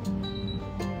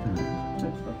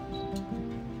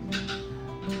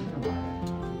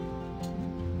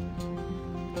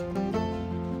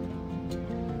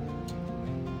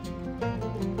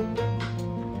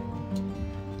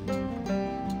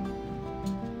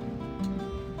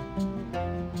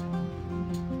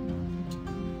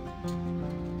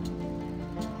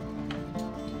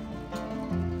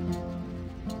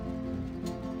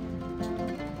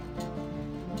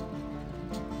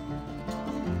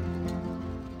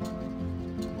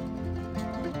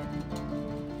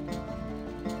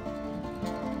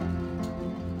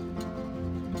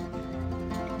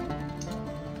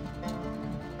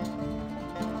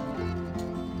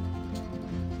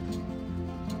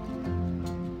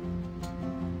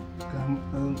 Cảm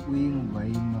ơn Uyên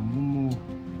vậy mà muốn mua.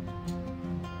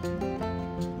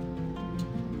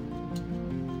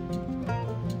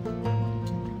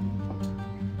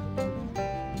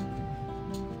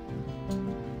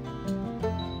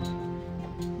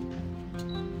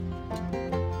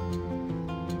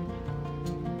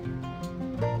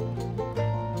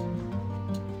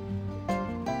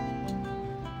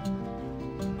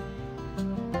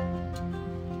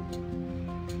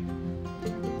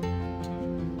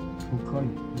 Coi.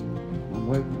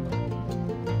 Wait.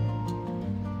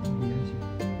 Yes.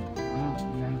 Oh,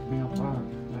 you asked me how far.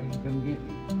 I ain't gonna get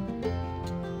you.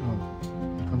 Oh,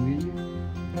 không nghĩ.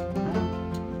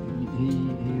 He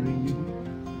ring you.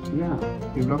 Yeah.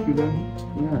 He lock you down.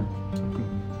 Yeah. Okay.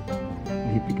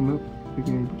 He pick him up.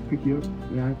 Pick you up.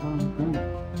 Yeah, I found him. Come.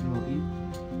 You will eat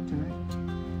tonight.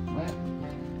 What?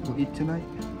 We'll eat tonight.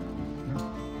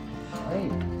 Hey.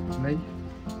 Lấy.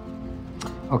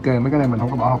 Ok, mấy cái này mình không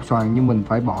có bỏ hột xoàn nhưng mình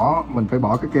phải bỏ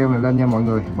cái keo này lên nha mọi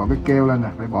người, bỏ cái keo lên nè,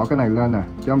 phải bỏ cái này lên nè,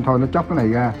 chứ không thôi nó chóc cái này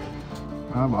ra.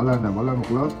 Đó, bỏ lên nè, bỏ lên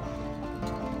một lớp.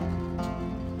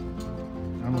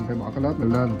 Đó, mình phải bỏ cái lớp này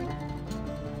lên.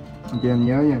 Anh chị em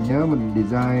nhớ nha, nhớ mình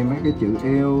design mấy cái chữ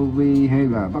LV hay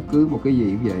là bất cứ một cái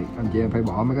gì cũng vậy, anh chị em phải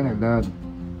bỏ mấy cái này lên.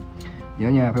 Nhớ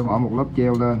nha, phải bỏ một lớp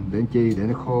treo lên để chi, để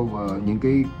nó cover những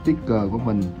cái sticker của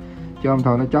mình, chứ không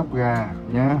thôi nó chóc ra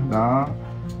nhá. Đó.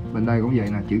 Bên đây cũng vậy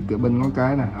nè, chữ cửa bên ngón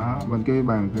cái nè, đó, bên cái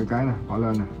bàn cái nè, bỏ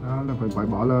lên nè, đó, nó phải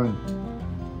bỏ lên.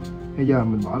 Bây giờ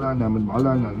mình bỏ lên nè, mình bỏ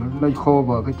lên là nó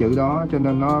cover cái chữ đó, cho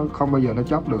nên nó không bao giờ nó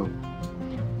chóc được.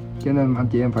 Cho nên anh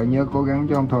chị em phải nhớ cố gắng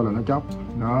chứ không thôi là nó chóc.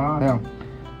 Đó, thấy không?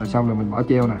 Rồi xong rồi mình bỏ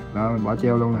treo nè, đó, mình bỏ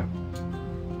treo luôn nè.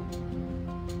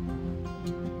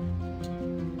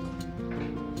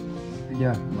 Bây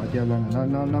giờ bỏ treo lên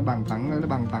là nó bằng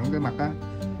phẳng cái mặt á.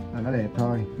 Là nó đẹp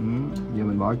thôi. Giờ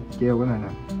mình bỏ treo cái này nè.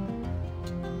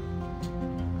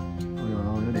 Ôi trời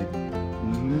ơi, nó đẹp.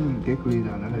 Cái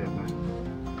glitter nó đẹp nè.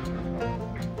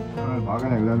 Rồi, bỏ cái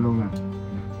này lên luôn nè.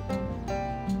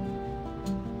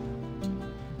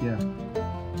 Yeah.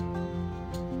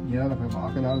 Nhớ là phải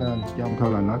bỏ cái đó lên, chứ không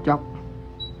thôi là nó chóc.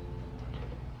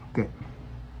 Ok.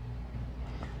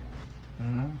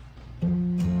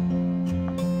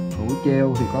 Hũ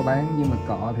treo thì có bán nhưng mà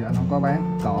cọ thì anh không có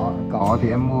bán. Cọ thì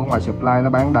em mua ngoài supply nó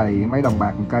bán đầy mấy đồng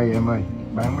bạc một cây em ơi.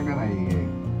 Bán mấy cái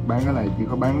này chỉ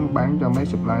có bán cho mấy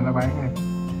supply nó bán thôi.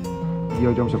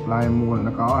 Vô trong supply em mua là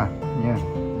nó có à nha.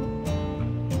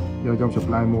 Vô trong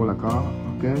supply mua là có.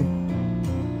 Ok.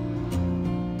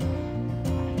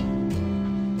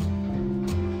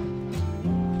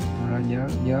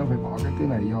 Nhớ phải bỏ cái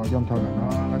này vô, chứ không thôi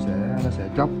là nó sẽ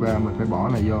chóc ra, mình phải bỏ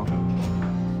này vô.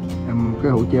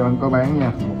 Cái hũ treo anh có bán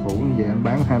nha, một hũ như vậy anh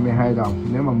bán 22 đồng.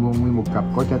 Nếu mà mua nguyên một cặp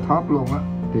có chai top luôn á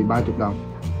thì 30 đồng.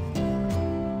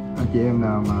 Anh chị em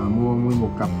nào mà mua nguyên một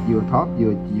cặp vừa top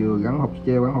vừa gắn hộp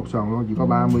treo gắn hộp sòn luôn chỉ có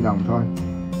 30 đồng thôi.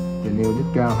 Thì nêu đít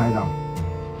cao 2 đồng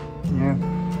nha.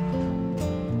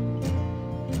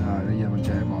 Rồi bây giờ mình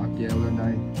sẽ bỏ treo lên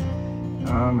đây.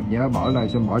 Đó, mình nhớ bỏ này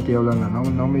xong bỏ treo lên là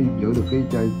nó mới giữ được cái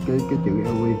chữ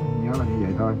LV, nhớ là như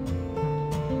vậy thôi.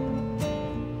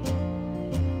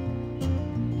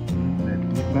 Đẹp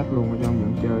nhức nách luôn, chứ không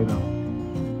vẫn chơi đâu.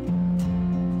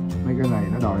 Mấy cái này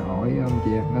nó đòi hỏi anh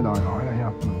chị em, nó đòi hỏi là thấy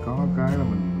không, mình có cái là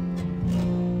mình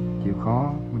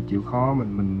chịu khó,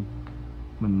 mình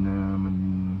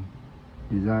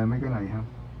design mấy cái này không?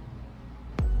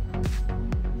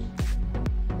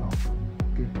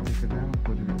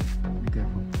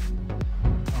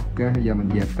 Ok, bây giờ mình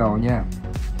dẹp cầu nha.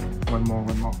 One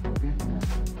more.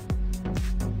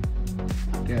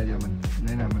 Ok, giờ mình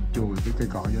đây là mình chùi cái cây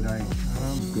cọ vô đây. Đó,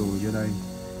 chùi vô đây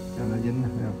cho nó dính,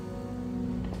 thấy không?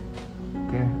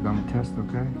 Ok, làm test,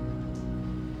 ok.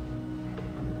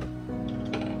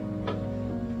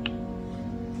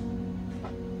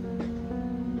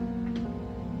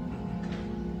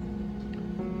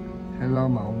 Hello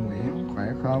Mậu Nguyễn, khỏe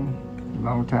không?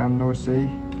 Long time no see.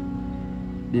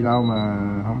 Đi đâu mà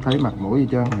không thấy mặt mũi gì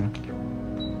trơn hả?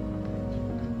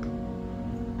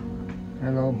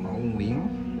 Hello Mậu Nguyễn.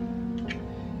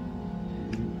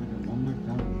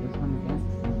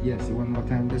 Yes, one more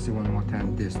time, this is one more time,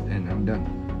 this, and I'm done.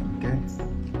 Okay?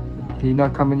 He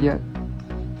not coming yet?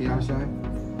 He outside?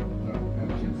 No,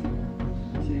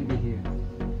 she'll be here.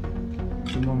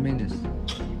 2 more minutes.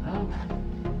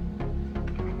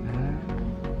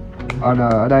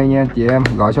 Order ở đây nha chị em,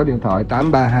 gọi số điện thoại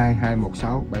 832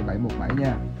 216 7717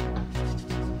 nha.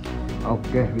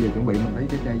 Ok, bây giờ chuẩn bị mình lấy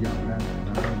cái chai dầu ra.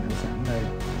 Đó, để sẵn đây.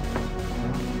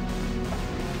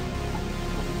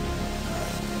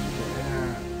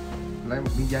 Lấy một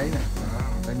miếng giấy nè,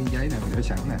 lấy miếng giấy này mình để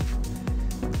sẵn nè.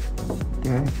 Ok.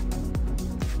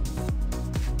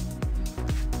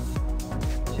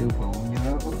 Sư phụ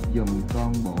nhớ úp dùm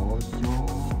con bộ số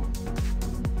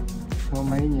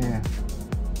mấy nha.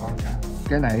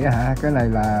 Cái này á hả? Cái này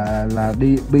là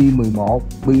đi B11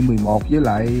 với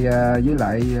lại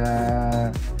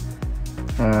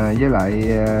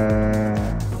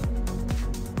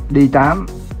D8.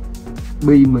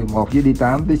 B11 với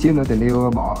D8, tí xíu nữa tình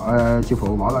yêu sư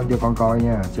phụ bỏ lên cho con coi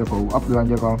nha, sư phụ up lên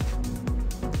cho con,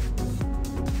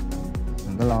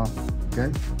 đừng có lo. Ok,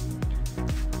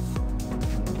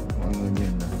 mọi người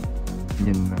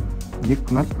nhìn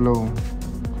nhức nách luôn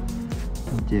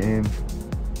anh chị em.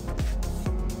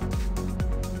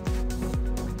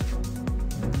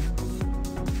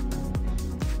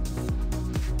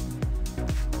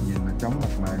 Nhìn là chóng mặt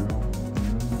mày luôn.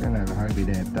 Cái này là hơi bị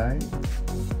đẹp đấy.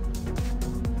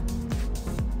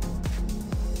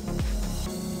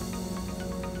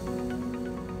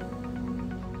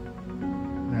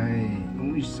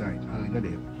 Úi giời ơi nó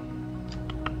đẹp.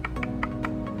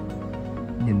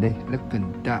 Nhìn đi,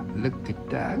 looking that.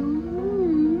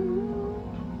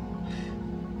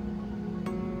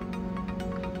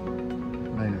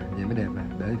 Đây nè, vậy mới đẹp nè,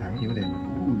 để thẳng vậy mới đẹp.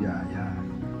 Dạ.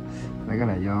 Lấy cái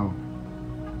này vô.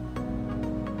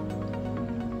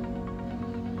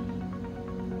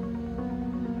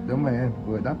 Đúng rồi em,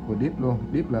 vừa đắp vừa dip luôn.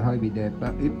 Dip là hơi bị đẹp đó,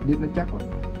 dip nó chắc lắm.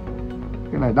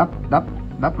 Cái này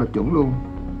đắp là chuẩn luôn.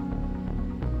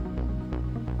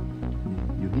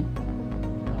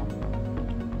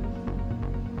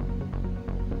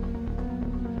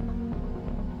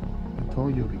 I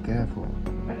told you be careful.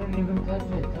 I didn't even touch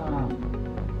it, Tom.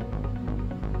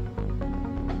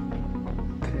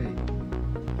 Okay.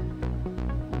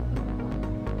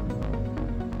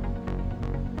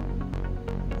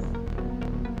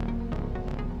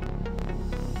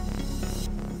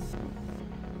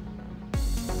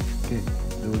 Okay,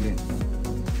 do again.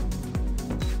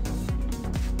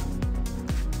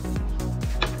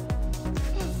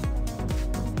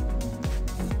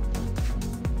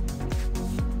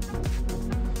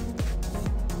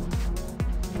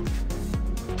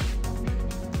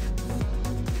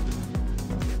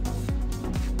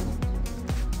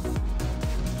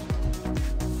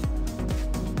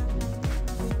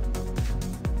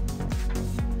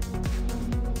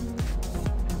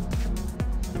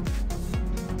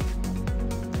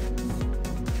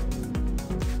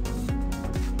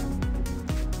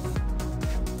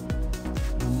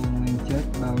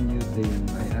 Bao nhiêu tiền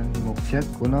vậy anh? Một set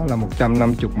của nó là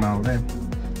 150 màu đó em.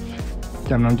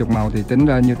 150 màu thì tính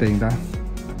ra nhiêu tiền ta?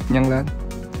 Nhân lên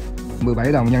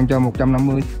 17 đồng nhân cho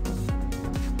 150.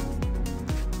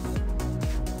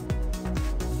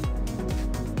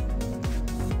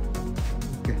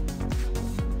 Okay.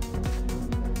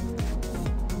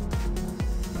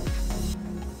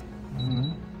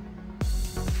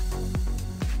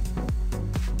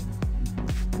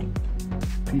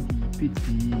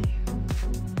 Pity.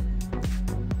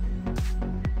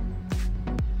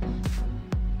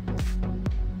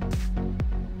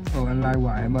 Anh like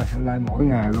hoài em ơi, anh like mỗi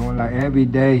ngày luôn, anh like every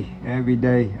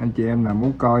day. Anh chị em nào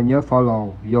muốn coi nhớ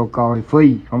follow, vô coi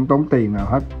free, không tốn tiền nào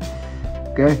hết.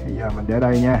 Ok, bây giờ mình để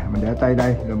đây nha, mình để tay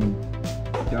đây, rồi mình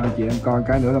cho anh chị em coi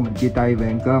cái nữa là mình chia tay về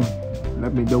ăn cơm.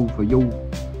 Let me do for you.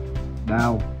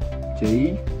 Down,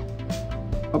 see,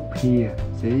 up here,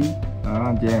 see. Đó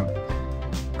anh chị em,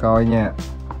 coi nha.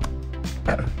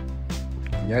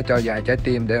 nhớ cho vài trái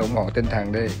tim để ủng hộ tinh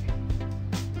thần đi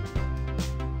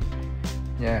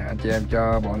nha. Anh chị em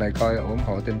cho bộ này coi ủng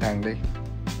hộ tinh thần đi.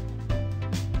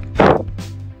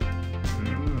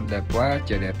 Đẹp quá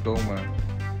trời, đẹp luôn mà.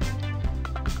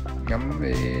 Ngắm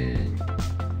đi.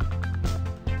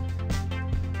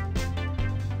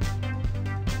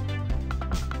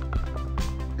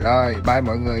 Rồi, bye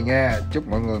mọi người nha. Chúc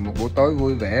mọi người một buổi tối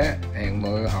vui vẻ. Hẹn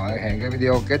cái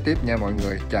video kế tiếp nha mọi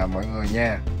người. Chào mọi người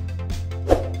nha.